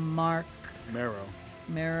named Mark Marrow.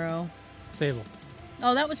 Marrow? Sable.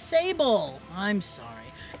 Oh, that was Sable. I'm sorry.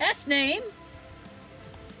 S name.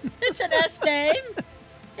 It's an S name.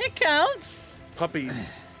 It counts.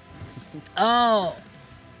 Puppies. Oh.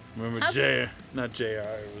 Remember How- not JR.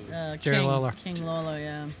 It was Jerry King, Lawler. King Lawler,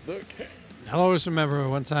 yeah. the king. I'll always remember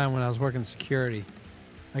one time when I was working security.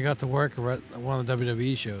 I got to work at one of the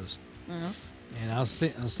WWE shows. Uh-huh. And I was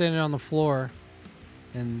standing on the floor,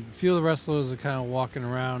 and a few of the wrestlers are kind of walking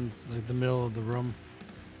around like the middle of the room.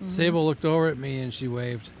 Sable looked over at me and she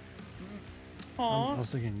waved. I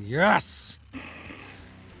was thinking, yes!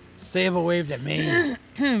 Sable waved at me.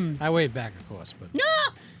 I waved back, of course, but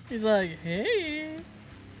He's like, hey.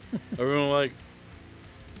 Everyone like,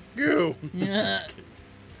 you. Yeah.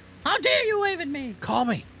 How dare you wave at me? call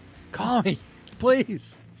me,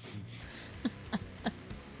 please.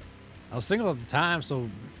 I was single at the time, so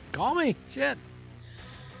call me. Shit.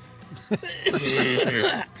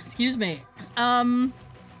 Excuse me. I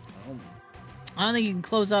don't think you can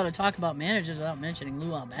close out a talk about managers without mentioning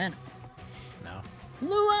Lou Albano. No.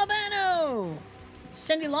 Lou Albano!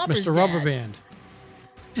 Cyndi Lauper's Mr. dad. Rubber Band.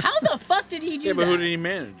 How the fuck did he do Yeah, but that? who did he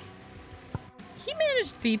manage? He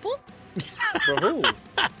managed people. For who?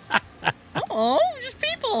 Oh, just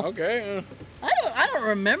people. Okay. I don't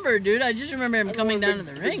remember, dude. I just remember him coming down to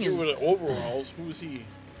the ring With and the overalls. Who was he?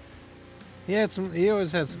 He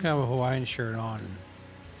always had some kind of a Hawaiian shirt on.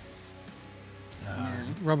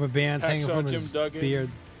 And, rubber bands hanging Hacksaw from Jim his Duggan. beard,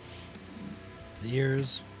 his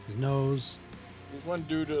ears, his nose. There's one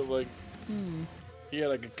dude that like he had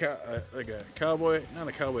like a cowboy, not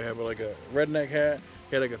a cowboy hat, but like a redneck hat.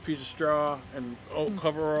 He had like a piece of straw and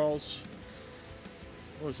coveralls.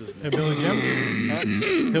 What was his name? Hillbilly Jim. Huh?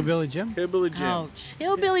 Hillbilly Jim. Hillbilly Jim. ouch.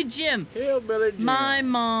 Hillbilly Jim. Hillbilly Jim. My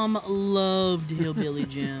mom loved Hillbilly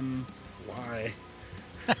Jim. Why?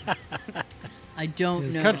 I don't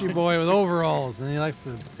He's know. a country boy with overalls, and he likes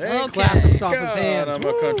to Hey, clap and stomp his God, hands. I'm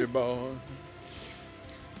Woo! a country boy.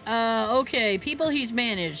 Okay, people he's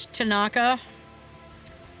managed: Tanaka,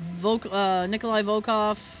 Nikolai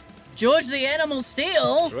Volkov, George the Animal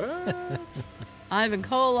Steel, What? Ivan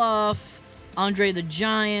Koloff, Andre the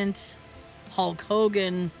Giant, Hulk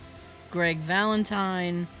Hogan, Greg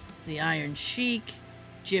Valentine, the Iron Sheik,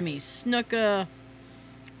 Jimmy Snuka,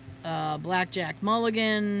 Blackjack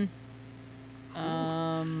Mulligan.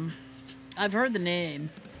 I've heard the name.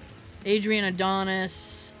 Adrian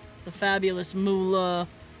Adonis, the Fabulous Moolah.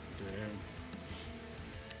 Damn.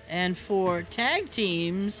 And for tag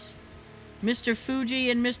teams, Mr. Fuji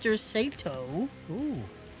and Mr. Sato, Ooh,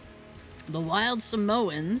 the Wild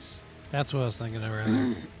Samoans. that's what I was thinking of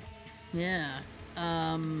earlier. Yeah.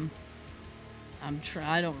 The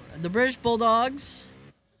British Bulldogs.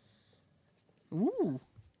 Ooh.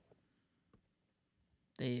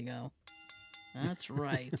 There you go. That's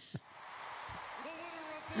right.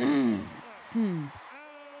 What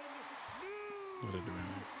are they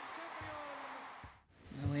doing?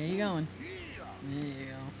 Where you going? There you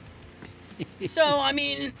go. So, I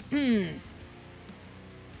mean,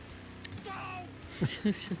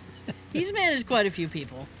 he's managed quite a few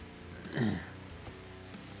people.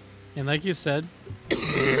 And like you said, he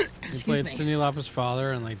Excuse played me. Cyndi Lauper's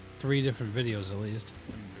father in like 3 different videos at least.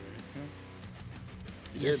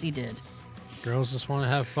 Yes, he did. Girls Just Want to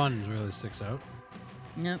Have Fun really sticks out.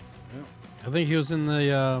 Yep. I think he was in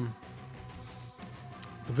the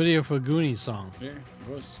video for Goonies song, Yeah, it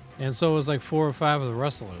was. and so was like 4 or 5 of the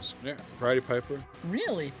wrestlers. Yeah, Roddy Piper.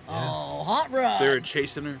 Really? Oh, Hot Rod. They were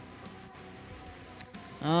chasing her.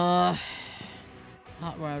 Hot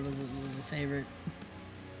Rod was a favorite.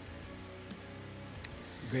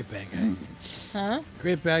 Great bad guy. Huh?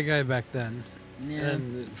 Great bad guy back then, Yeah.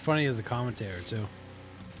 and funny as a commentator too.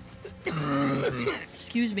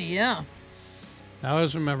 Excuse me, yeah. I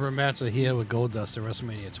always remember a match that he had with Goldust at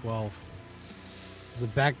WrestleMania 12. It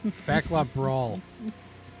was a backlot brawl.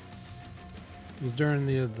 It was during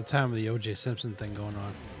the time of the O.J. Simpson thing going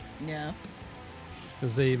on. Yeah.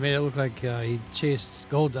 Because they made it look like he chased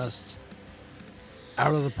Goldust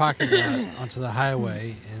out of the parking lot onto the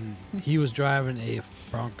highway, and he was driving a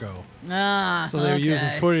Bronco. Ah, So they were using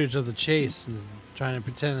okay. footage of the chase and trying to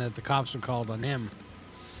pretend that the cops were called on him.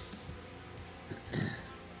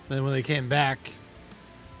 Then when they came back,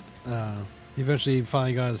 he eventually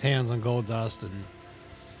finally got his hands on Goldust and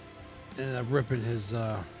ended up ripping his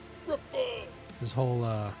whole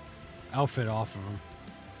outfit off of him.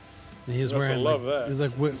 And he was Must have wearing loved like, that. he was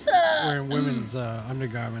like wearing women's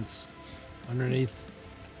undergarments underneath.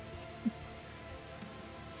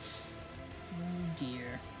 Oh,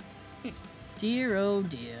 dear. Dear, oh,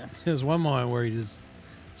 dear. There's one moment where he just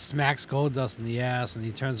smacks Goldust in the ass, and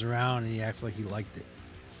he turns around and he acts like he liked it.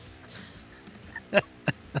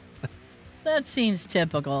 That seems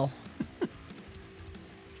typical. I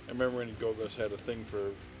remember when Go-Go's had a thing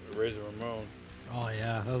for Razor Ramon. Oh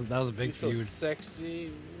yeah, that was a big He's so feud.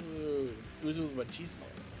 sexy. Uzu machismo.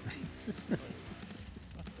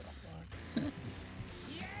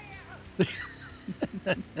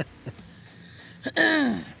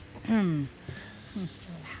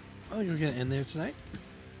 I think we're gonna end there tonight.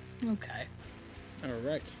 Okay. All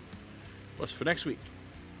right. What's for next week?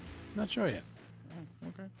 Not sure yet.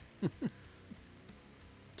 Okay.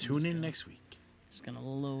 Tune in next week. Just gonna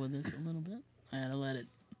lower this a little bit. I gotta let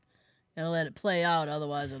it play out,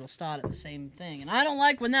 otherwise it'll start at the same thing. And I don't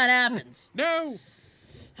like when that happens. No.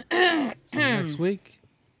 So next week,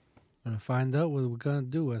 we're gonna find out what we're gonna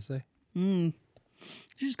do. I say. Did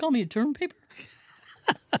you just call me a term paper?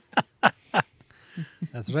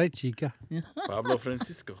 That's right, chica. Pablo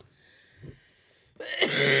Francisco.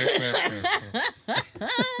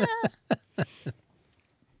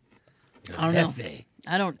 I don't know.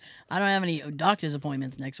 I don't have any doctor's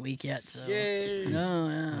appointments next week yet, so. Yay. No,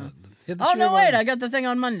 yeah. Hit the Oh cheer no! Wait, button. I got the thing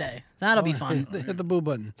on Monday. That'll be fun. Hit the boo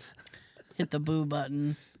button. Hit the boo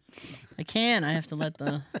button. I can. I have to let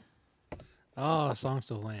the. Oh, the song's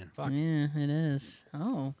still playing. Fuck. Yeah, it is.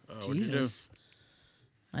 Oh, what'd you do? Jesus!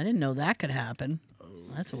 I didn't know that could happen.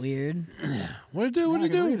 That's weird. What'd you do?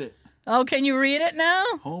 What'd you do? it. Oh, can you read it now?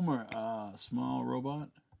 Homer, small robot.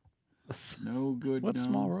 No good. What no.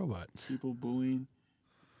 small robot? People bullying.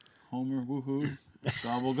 Homer, woohoo.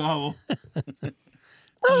 Gobble, gobble.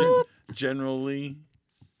 Generally.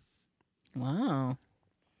 Wow.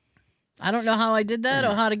 I don't know how I did that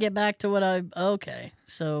or how to get back to what I. Okay,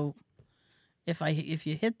 so if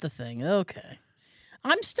you hit the thing, okay.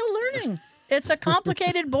 I'm still learning. It's a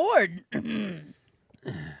complicated board.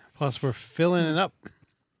 Plus, we're filling it up.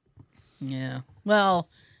 Yeah. Well,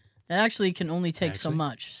 it actually can only take so Actually?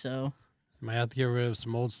 much. So. Might have to get rid of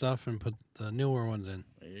some old stuff and put the newer ones in.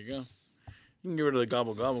 There you go. You can get rid of the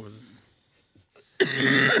gobble, gobble because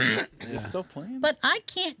it's so plain. But I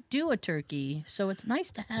can't do a turkey, so it's nice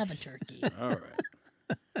to have a turkey. All right.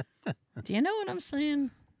 Do you know what I'm saying?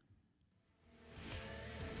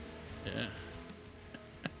 Yeah.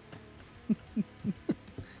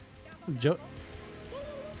 Joe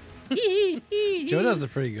does it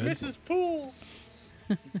pretty good. Mrs. Poole.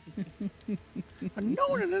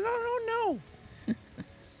 No.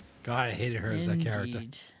 God, I hated her as that character.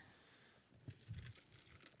 Indeed.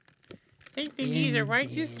 I think he's a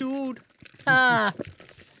righteous dude. Ah.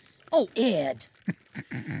 Oh, Ed.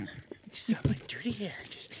 You sound like Dirty Harry.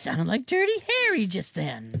 You sounded like Dirty Harry just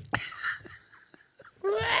then.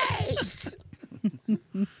 Race!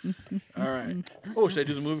 All right. Oh, should I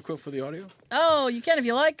do the movie quote for the audio? Oh, you can if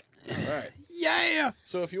you like. All right. Yeah.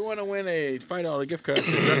 So if you want to win a $5 gift card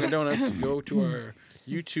to Dunkin' Donuts, go to our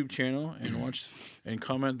YouTube channel and watch and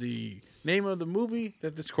comment the name of the movie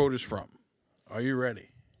that this quote is from. Are you ready?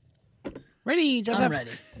 Ready, Joseph? I'm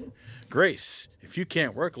ready. Grace, if you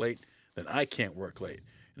can't work late, then I can't work late.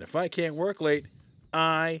 And if I can't work late,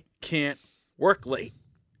 I can't work late.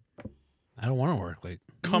 I don't want to work late.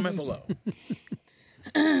 Comment below.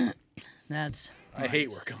 That's. I hate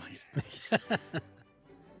working late.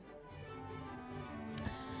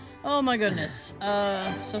 Oh my goodness.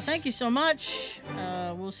 So thank you so much.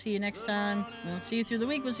 We'll see you next time. We'll see you through the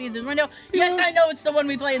week. We'll see you through the window. Yes, I know it's the one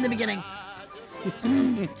we play in the beginning.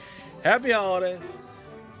 Happy holidays.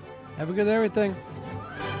 Have a good everything.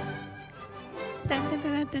 Da, da,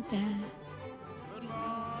 da, da, da.